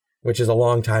 Okay. Which is a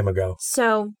long time ago.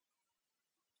 So,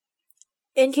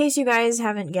 in case you guys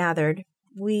haven't gathered,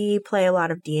 we play a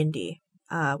lot of D&D.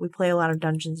 We play a lot of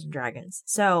Dungeons and Dragons.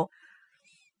 So,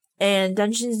 and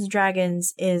Dungeons and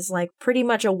Dragons is like pretty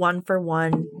much a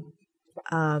 1-for-1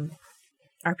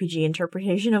 RPG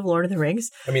interpretation of Lord of the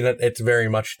Rings. I mean, it's very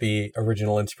much the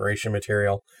original inspiration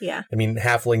material. Yeah. I mean,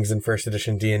 halflings in first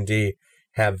edition D&D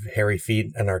have hairy feet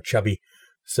and are chubby.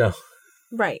 So.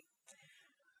 Right.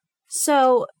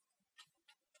 So,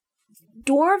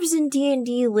 dwarves in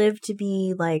D&D live to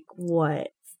be like what?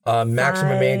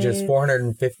 Maximum age is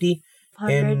 450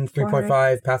 in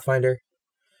 3.5 Pathfinder.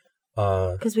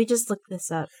 Because we just looked this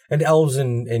up. And elves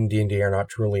in D&D are not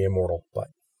truly immortal, but.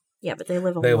 Yeah, but they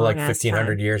live like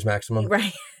 1,500 years maximum.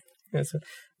 Right. Yeah, so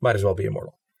might as well be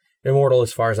immortal. Immortal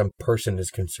as far as a person is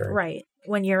concerned. Right.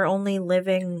 When you're only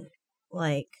living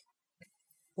like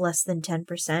less than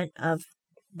 10% of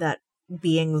that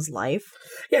being's life.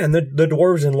 Yeah, and the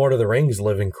dwarves in Lord of the Rings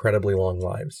live incredibly long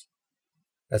lives.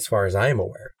 As far as I am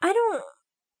aware. I don't...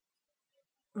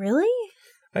 Really?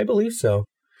 I believe so.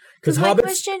 Because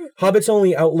hobbits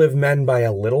only outlive men by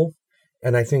a little.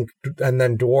 And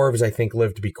then dwarves, I think,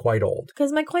 live to be quite old.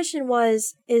 Because my question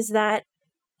was, is that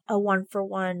a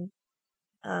 1-for-1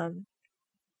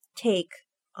 take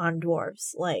on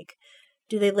dwarves? Like,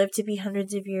 do they live to be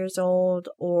hundreds of years old,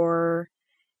 or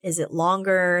is it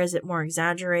longer? Is it more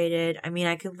exaggerated? I mean,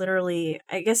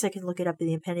 I guess I could look it up in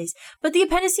the appendices. But the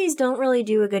appendices don't really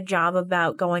do a good job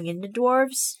about going into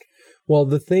dwarves. Well,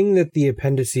 the thing that the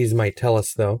appendices might tell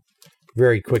us, though,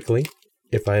 very quickly,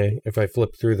 if I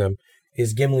flip through them,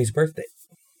 is Gimli's birthday.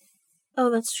 Oh,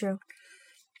 that's true.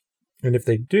 And if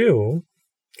they do,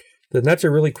 then that's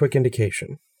a really quick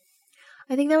indication.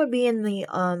 I think that would be in the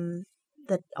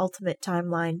ultimate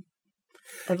timeline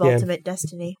of Ultimate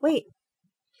Destiny. Wait.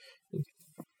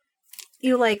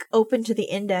 You opened to the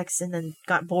index and then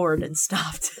got bored and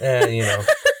stopped.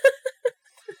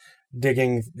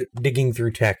 Digging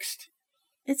through text.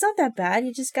 It's not that bad.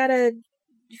 You just gotta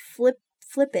flip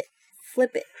it.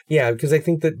 Yeah, because I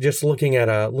think that just looking at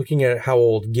how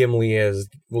old Gimli is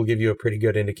will give you a pretty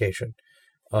good indication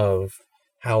of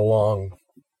how long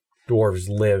dwarves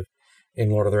live in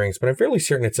Lord of the Rings. But I'm fairly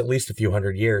certain it's at least a few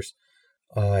hundred years.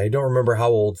 I don't remember how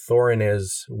old Thorin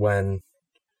is when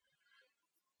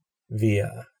the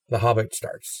Hobbit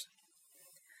starts.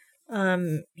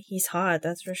 He's hot,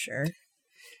 that's for sure.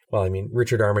 Well, I mean,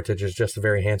 Richard Armitage is just a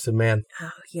very handsome man.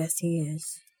 Oh, yes, he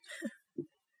is.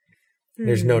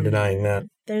 There's no denying that.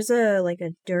 There's a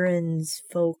Durin's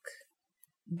folk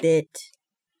bit.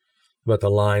 About the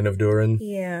line of Durin?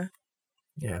 Yeah.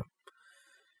 Yeah.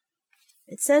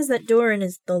 It says that Durin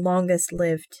is the longest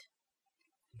lived.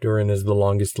 Durin is the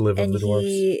longest lived of the dwarves. And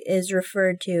he is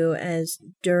referred to as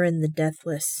Durin the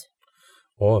Deathless.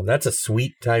 Oh, that's a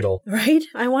sweet title. Right?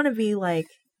 I want to be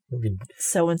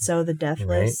so-and-so the Deathless.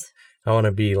 Right? I want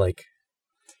to be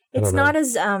It's not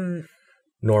as,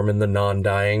 Norman the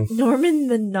Non-Dying. Norman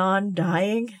the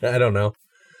Non-Dying? I don't know. I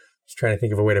was trying to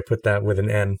think of a way to put that with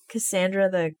an N. Cassandra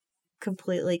the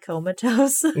Completely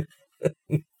Comatose.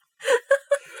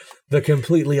 The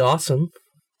Completely Awesome.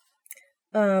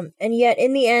 And yet,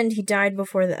 in the end, he died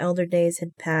before the Elder Days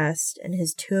had passed, and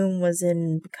his tomb was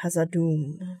in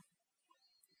Khazad-dûm.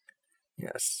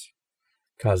 Yes.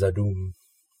 Khazad-dûm.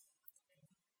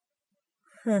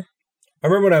 Huh. I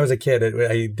remember when I was a kid,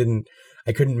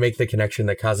 I couldn't make the connection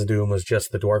that Khazad-dûm was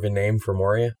just the dwarven name for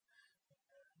Moria.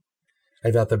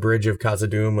 I thought the Bridge of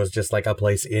Khazad-dûm was just a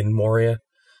place in Moria.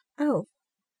 Oh.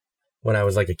 When I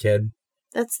was a kid.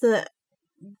 That's the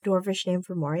dwarvish name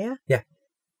for Moria? Yeah.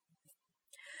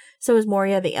 So is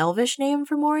Moria the elvish name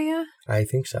for Moria? I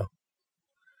think so.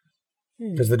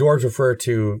 Because the dwarves refer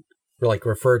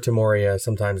to Moria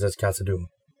sometimes as Khazad-dûm.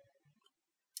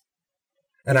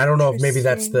 And I don't know if maybe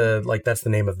that's the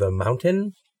name of the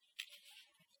mountain.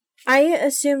 I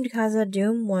assumed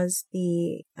Khazad-dûm was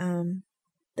the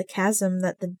chasm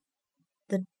that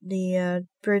the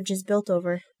bridge is built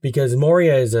over. Because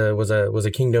Moria was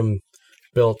a kingdom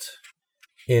built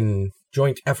in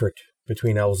joint effort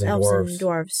between elves and dwarves. Elves and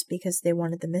dwarves, because they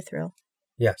wanted the mithril.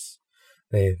 Yes,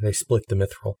 they split the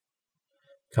mithril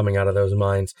coming out of those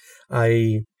mines.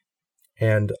 I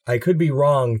could be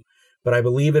wrong, but I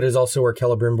believe it is also where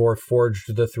Celebrimbor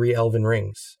forged the 3 elven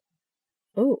rings.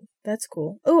 Oh, that's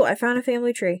cool. Oh, I found a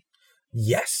family tree.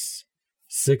 Yes,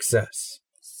 success.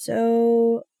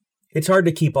 So it's hard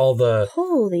to keep all the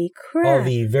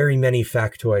very many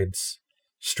factoids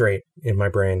straight in my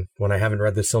brain when I haven't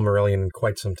read the Silmarillion in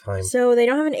quite some time. So they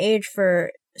don't have an age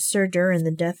for Sir Durin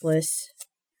the Deathless.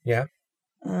 Yeah.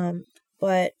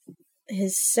 But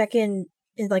his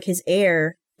his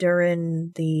heir,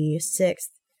 Durin the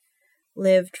Sixth,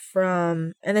 lived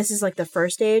from, and this is the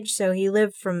first age, so he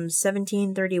lived from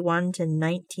 1731 to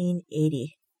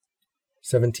 1980.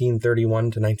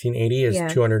 1731 to 1980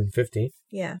 is 250.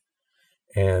 Yeah.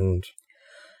 And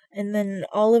then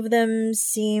all of them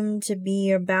seem to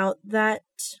be about that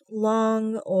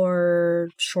long or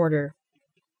shorter.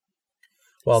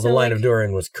 Well, the line of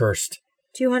Durin was cursed.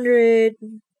 200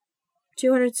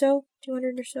 or so?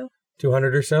 200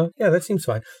 or so? Yeah, that seems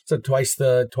fine. So twice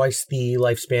the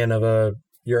lifespan of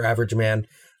your average man,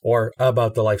 or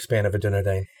about the lifespan of a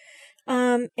Dunedain.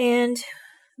 And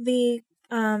the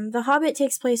Hobbit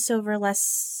takes place over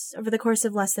the course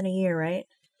of less than a year, right?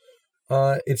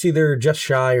 It's either just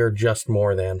shy or just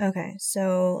more than. Okay,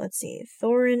 so let's see.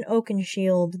 Thorin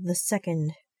Oakenshield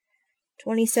II,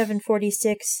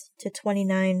 2746 to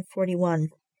 2941.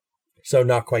 So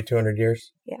not quite 200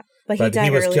 years. Yeah, but he died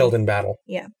he was early. Killed in battle.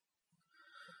 Yeah.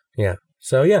 Yeah.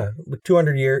 So yeah,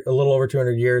 200 years, a little over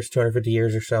 200 years, 250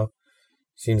 years or so,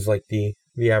 seems like the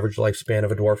average lifespan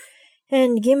of a dwarf.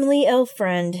 And Gimli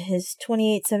Elfriend is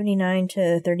 2879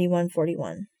 to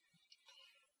 3141.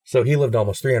 So he lived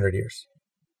almost 300 years.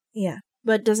 Yeah,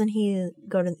 but doesn't he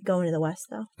go into the west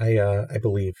though? I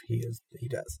believe he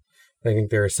does. I think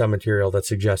there is some material that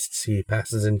suggests he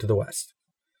passes into the west.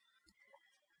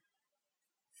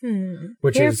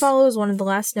 Here follows one of the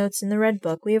last notes in the Red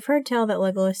Book. We have heard tell that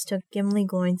Legolas took Gimli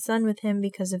Gloin's son with him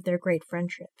because of their great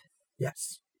friendship.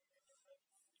 Yes.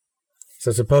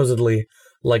 So supposedly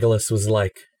Legolas was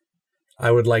like,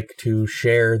 I would like to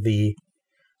share the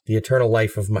the eternal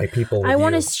life of my people. I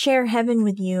want to share heaven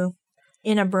with you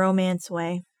in a bromance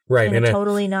way. Right. In a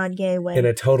totally non-gay way. In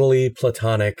a totally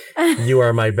platonic, you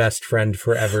are my best friend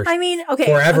forever. I mean, okay.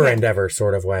 Forever and ever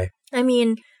sort of way. I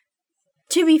mean,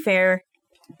 to be fair,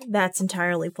 that's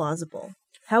entirely plausible.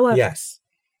 However. Yes.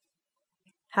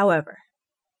 However.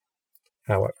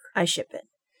 I ship it.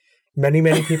 Many,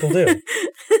 many people do.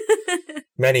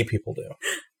 Many people do.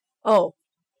 Oh,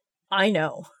 I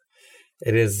know.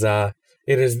 It is hard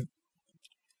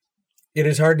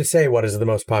to say what is the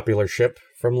most popular ship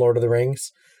from Lord of the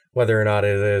Rings, whether or not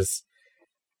it is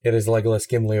Legolas,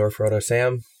 Gimli, or Frodo,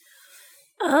 Sam.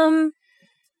 I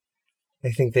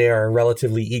think they are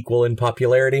relatively equal in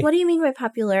popularity. What do you mean by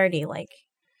popularity? Like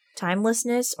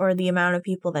timelessness, or the amount of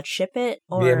people that ship it?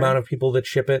 Or the amount of people that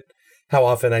ship it. How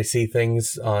often I see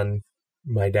things on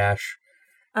my dash.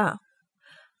 Oh.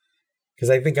 Because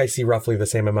I think I see roughly the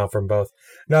same amount from both.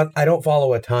 I don't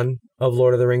follow a ton of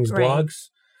Lord of the Rings blogs.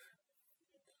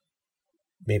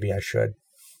 Maybe I should.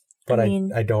 But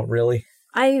I don't really.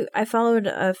 I followed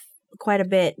quite a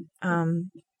bit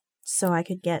so I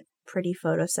could get pretty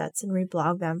photo sets and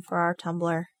reblog them for our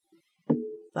Tumblr.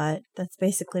 But that's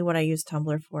basically what I use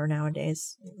Tumblr for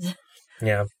nowadays.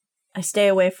 Yeah. I stay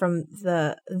away from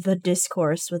the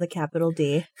discourse with a capital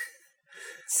D.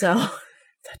 So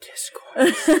the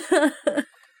discourse.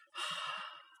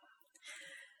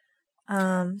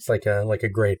 It's like a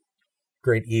great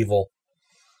evil.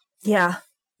 Yeah.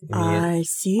 I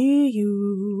see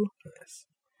you. Yes.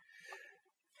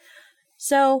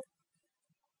 So,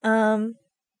 I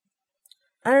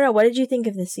don't know. What did you think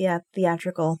of this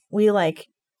theatrical? We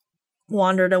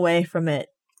wandered away from it.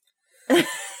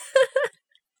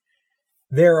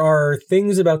 There are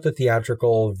things about the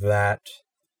theatrical that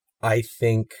I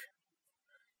think,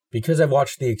 because I've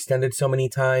watched the extended so many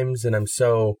times and I'm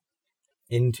so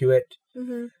into it,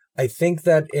 I think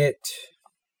that it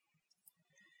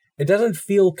doesn't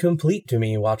feel complete to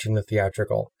me watching the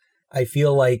theatrical. I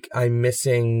feel like I'm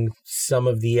missing some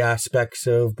of the aspects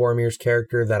of Boromir's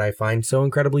character that I find so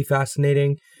incredibly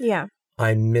fascinating. Yeah.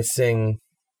 I'm missing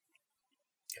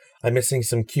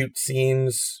some cute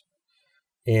scenes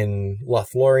in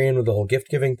Lothlorien with the whole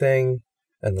gift-giving thing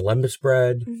and the lembas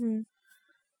bread.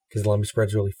 Because the lembas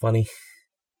bread's really funny.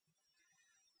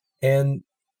 And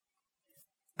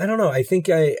I don't know, I think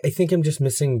I'm just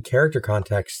missing character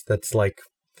context that's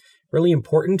really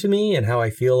important to me and how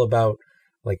I feel about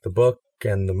the book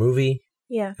and the movie.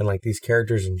 Yeah. And these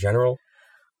characters in general.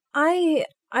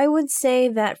 I would say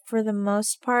that for the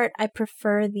most part, I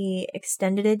prefer the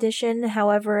extended edition.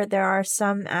 However, there are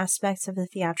some aspects of the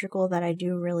theatrical that I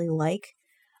do really like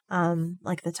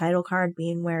the title card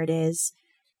being where it is,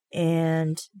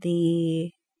 and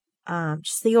the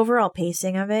just the overall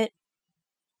pacing of it.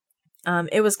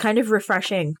 It was kind of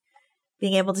refreshing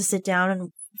being able to sit down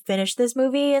and finish this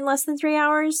movie in less than 3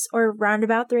 hours, or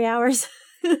roundabout 3 hours.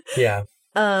 Yeah.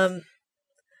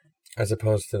 As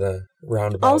opposed to the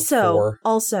roundabout 4.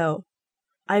 Also,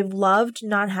 I loved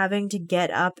not having to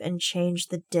get up and change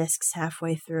the discs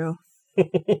halfway through.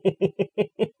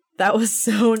 That was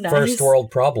so nice. First world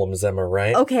problems, Emma,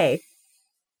 right? Okay.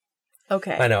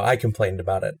 I know, I complained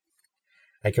about it.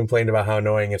 I complained about how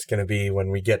annoying it's going to be when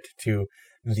we get to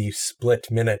the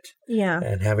split minute. Yeah.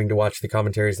 And having to watch the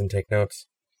commentaries and take notes.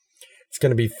 It's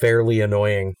going to be fairly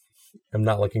annoying. I'm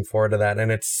not looking forward to that,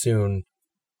 and it's soon.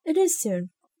 It is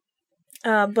soon.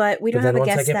 But we don't have a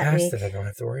guest that week. I don't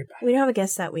have to worry about it. We don't have a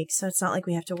guest that week, so it's not like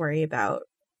we have to worry about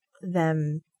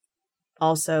them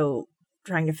also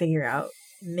trying to figure out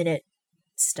minute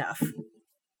stuff.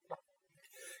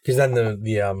 Because then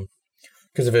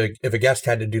because if a guest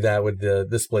had to do that with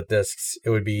the split discs, it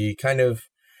would be kind of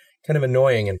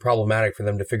annoying and problematic for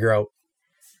them to figure out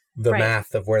the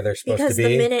math of where they're supposed to be. Because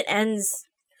the minute ends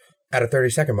at a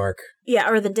 30-second mark. Yeah,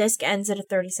 or the disc ends at a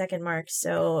 30-second mark,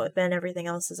 so then everything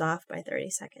else is off by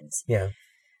 30 seconds. Yeah.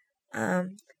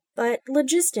 But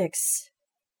logistics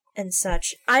and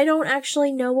such. I don't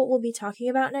actually know what we'll be talking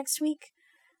about next week.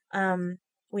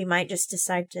 We might just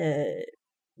decide to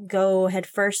go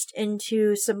headfirst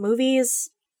into some movies.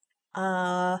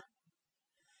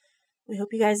 We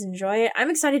hope you guys enjoy it. I'm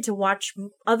excited to watch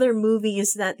other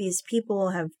movies that these people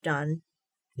have done.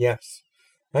 Yes.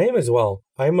 I am as well.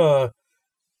 I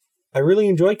really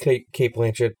enjoy Cate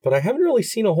Blanchett, but I haven't really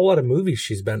seen a whole lot of movies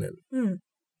she's been in.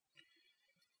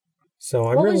 So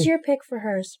what was your pick for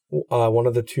hers? One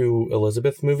of the 2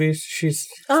 Elizabeth movies she's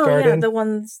starred in. The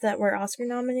ones that were Oscar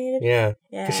nominated? Yeah.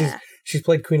 She's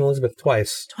played Queen Elizabeth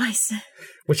twice.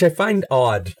 Which I find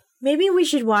odd. Maybe we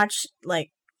should watch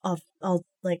all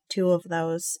 2 of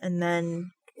those and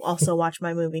then also watch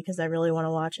my movie because I really want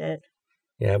to watch it.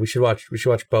 Yeah, we should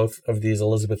watch both of these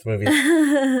Elizabeth movies.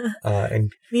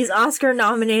 And these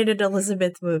Oscar-nominated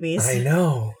Elizabeth movies. I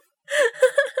know.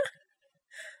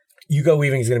 Hugo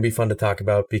Weaving is going to be fun to talk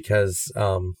about because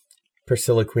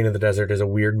Priscilla, Queen of the Desert is a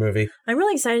weird movie. I'm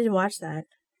really excited to watch that.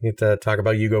 You get to talk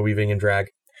about Hugo Weaving and drag.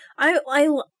 I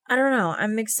don't know.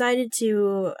 I'm excited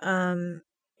to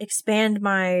expand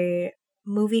my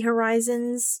movie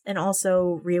horizons and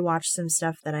also rewatch some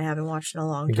stuff that I haven't watched in a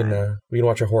long time. We can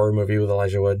watch a horror movie with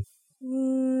Elijah Wood.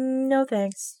 No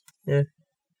thanks. Yeah.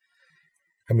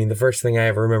 I mean, the first thing I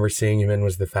ever remember seeing him in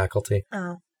was The Faculty.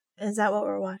 Oh, is that what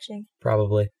we're watching?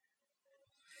 Probably.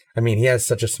 I mean, he has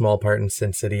such a small part in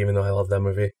Sin City, even though I love that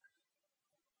movie.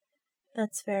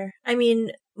 That's fair. I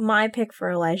mean, my pick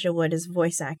for Elijah Wood is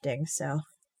voice acting, so.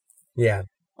 Yeah.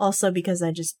 Also because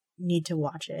I just need to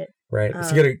watch it. Right.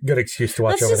 It's a good excuse to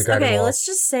watch Over the Garden Wall. Okay, let's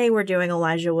just say we're doing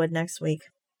Elijah Wood next week.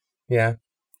 Yeah.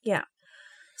 Yeah.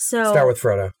 So start with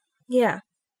Frodo. Yeah.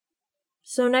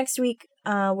 So next week,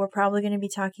 we're probably going to be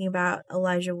talking about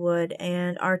Elijah Wood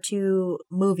and our two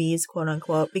movies, quote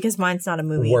unquote, because mine's not a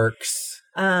movie. Works.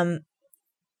 Norman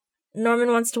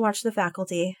wants to watch The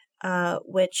Faculty,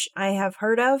 which I have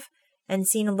heard of and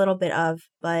seen a little bit of,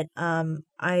 but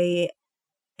I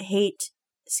hate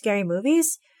scary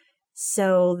movies.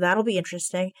 So that'll be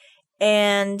interesting.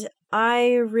 And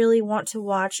I really want to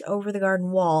watch Over the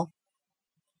Garden Wall,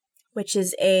 which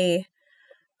is a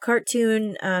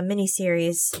cartoon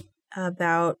miniseries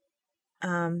about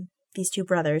these two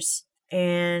brothers.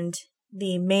 And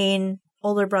the main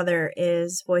older brother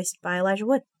is voiced by Elijah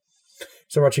Wood.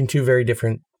 So watching two very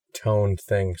different toned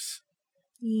things.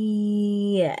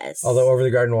 Yes. Although Over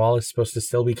the Garden Wall is supposed to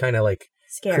still be kind of like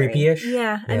scary. Creepy-ish.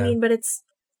 Yeah, I mean, but it's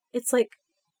like,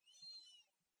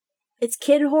 it's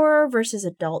kid horror versus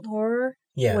adult horror,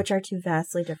 which are two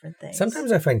vastly different things.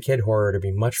 Sometimes I find kid horror to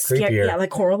be much creepier. Yeah,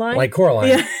 like Coraline? Like Coraline.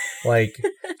 Yeah. Like,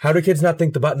 how do kids not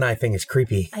think the button eye thing is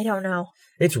creepy? I don't know.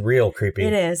 It's real creepy.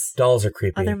 It is. Dolls are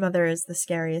creepy. Other Mother is the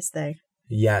scariest thing.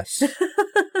 Yes.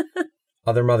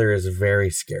 Other Mother is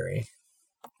very scary.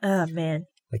 Oh, man.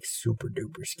 Like super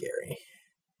duper scary.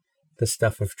 The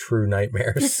stuff of true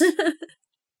nightmares.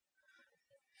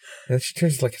 And it's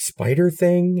just like a spider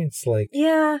thing. It's like...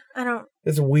 Yeah,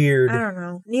 it's weird. I don't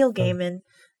know. Neil Gaiman.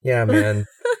 Yeah, man.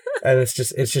 And it's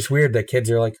just weird that kids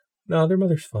are like, no, their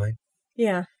mother's fine.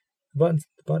 Yeah. The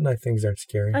button eye things aren't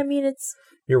scary. I mean, it's...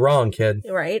 You're wrong, kid.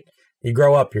 Right. You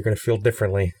grow up, you're going to feel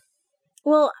differently.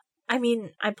 Well, I mean,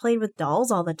 I played with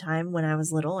dolls all the time when I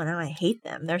was little, and now I hate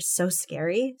them. They're so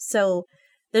scary. So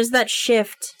there's that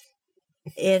shift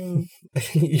in...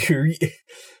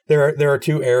 There are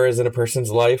two eras in a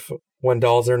person's life, when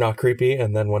dolls are not creepy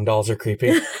and then when dolls are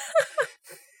creepy.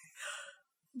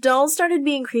 Dolls started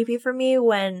being creepy for me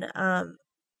when I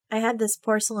had this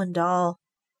porcelain doll,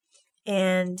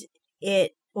 and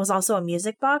it was also a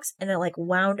music box, and it like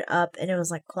wound up and it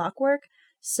was like clockwork.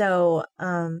 So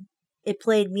it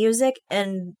played music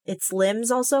and its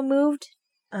limbs also moved,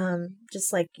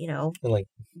 just like, you know, like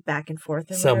back and forth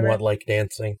and somewhat whatever. like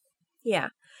dancing. Yeah.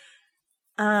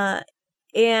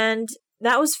 And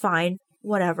that was fine,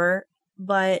 whatever,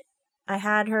 but I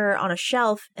had her on a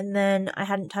shelf, and then I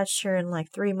hadn't touched her in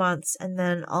like 3 months, and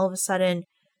then all of a sudden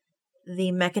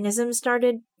the mechanism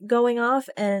started going off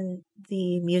and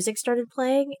the music started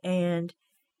playing, and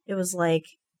it was like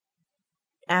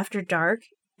after dark,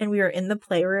 and we were in the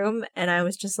playroom, and I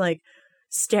was just like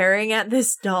staring at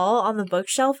this doll on the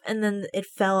bookshelf, and then it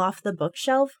fell off the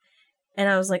bookshelf, and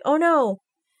I was like, oh no,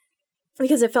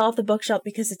 because it fell off the bookshelf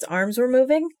because its arms were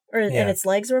moving, and its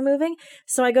legs were moving.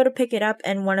 So I go to pick it up,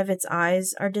 and one of its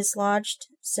eyes are dislodged.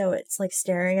 So it's like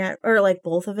staring at, or like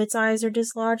both of its eyes are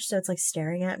dislodged. So it's like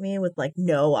staring at me with like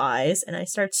no eyes. And I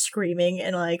start screaming,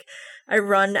 and like I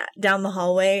run down the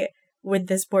hallway with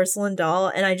this porcelain doll,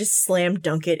 and I just slam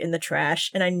dunk it in the trash,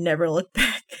 and I never look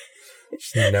back.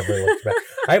 Just never looked back.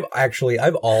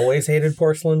 I've always hated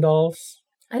porcelain dolls.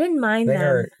 I didn't mind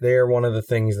them. They are one of the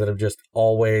things that have just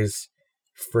always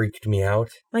freaked me out.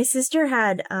 My sister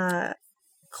had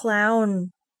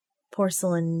clown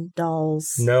porcelain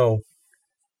dolls. No.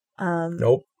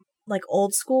 Nope. Like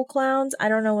old school clowns. I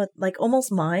don't know what, like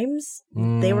almost mimes.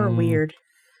 They were weird.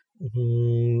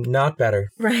 Not better.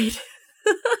 Right.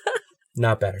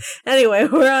 Not better. Anyway,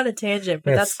 we're on a tangent,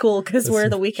 but that's cool because we're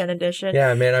the weekend edition.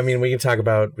 Yeah, man. I mean, we can talk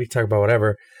about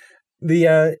whatever.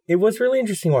 It was really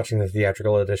interesting watching the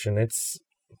theatrical edition. It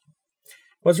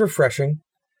was refreshing.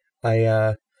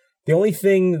 The only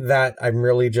thing that I'm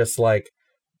really just like,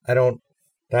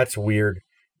 that's weird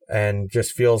and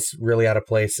just feels really out of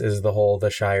place is the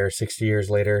Shire 60 years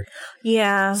later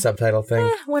subtitle thing.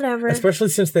 Whatever. Especially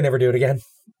since they never do it again.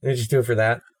 They just do it for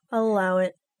that. I'll allow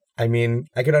it. I mean,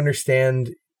 I could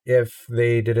understand if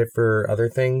they did it for other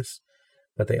things,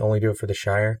 but they only do it for the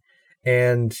Shire.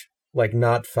 And, like,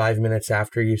 not 5 minutes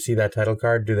after you see that title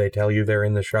card, do they tell you they're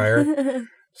in the Shire?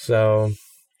 So,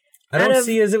 I don't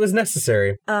see as it was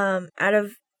necessary. Out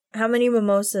of, how many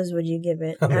mimosas would you give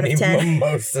it? How many 10?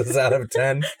 Mimosas out of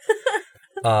 10?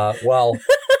 Well,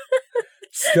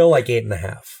 still like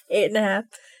 8.5. 8.5.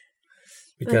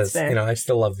 Because, I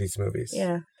still love these movies.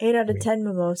 Yeah. 8 out of 10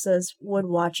 mimosas would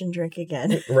watch and drink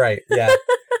again. Right, yeah.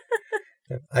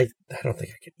 I don't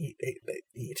think I could eat.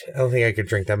 I don't think I could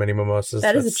drink that many mimosas.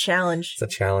 That is a challenge. It's a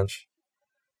challenge.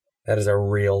 That is a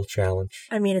real challenge.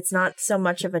 I mean, it's not so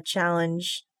much of a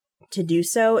challenge to do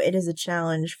so. It is a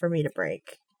challenge for me to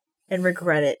break and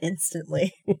regret it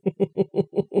instantly.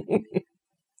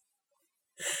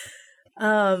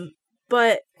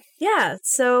 But yeah,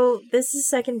 so this is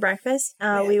Second Breakfast.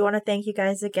 We want to thank you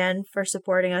guys again for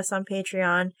supporting us on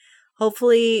Patreon.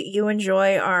 Hopefully you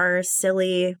enjoy our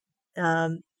silly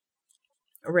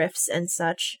riffs and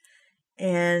such,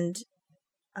 and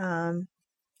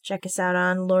check us out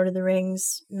on Lord of the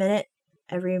Rings Minute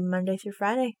every Monday through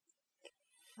Friday.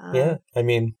 Yeah, I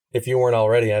mean, if you weren't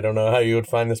already, I don't know how you would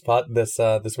find this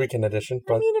this weekend edition.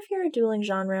 But I mean, if you're a dueling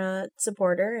genre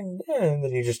supporter, and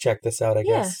then you just check this out, I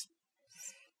guess.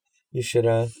 You should.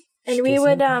 And we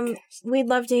would we'd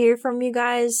love to hear from you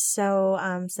guys. So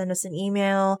send us an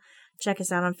email. Check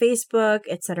us out on Facebook,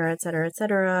 etc., etc.,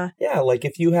 etc. Yeah, like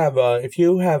if you have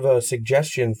a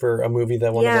suggestion for a movie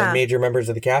that one of the major members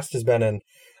of the cast has been in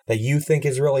that you think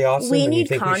is really awesome, and you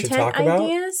think we should talk about,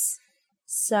 ideas.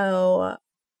 So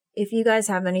if you guys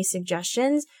have any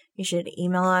suggestions, you should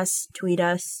email us, tweet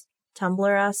us,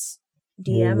 Tumblr us,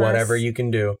 DM us, whatever you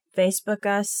can do, Facebook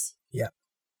us. Yeah.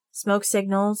 Smoke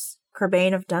Signals,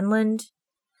 Corbane of Dunland.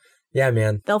 Yeah,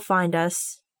 man. They'll find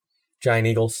us. Giant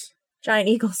Eagles.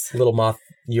 Little moth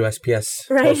USPS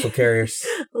postal carriers.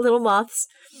 Little moths.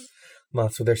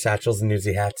 Moths with their satchels and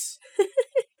newsy hats.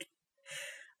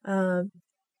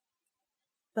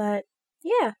 But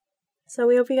yeah. So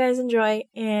we hope you guys enjoy,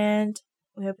 and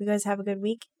we hope you guys have a good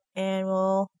week, and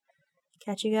we'll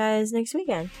catch you guys next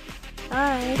weekend.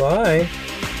 Bye. Bye.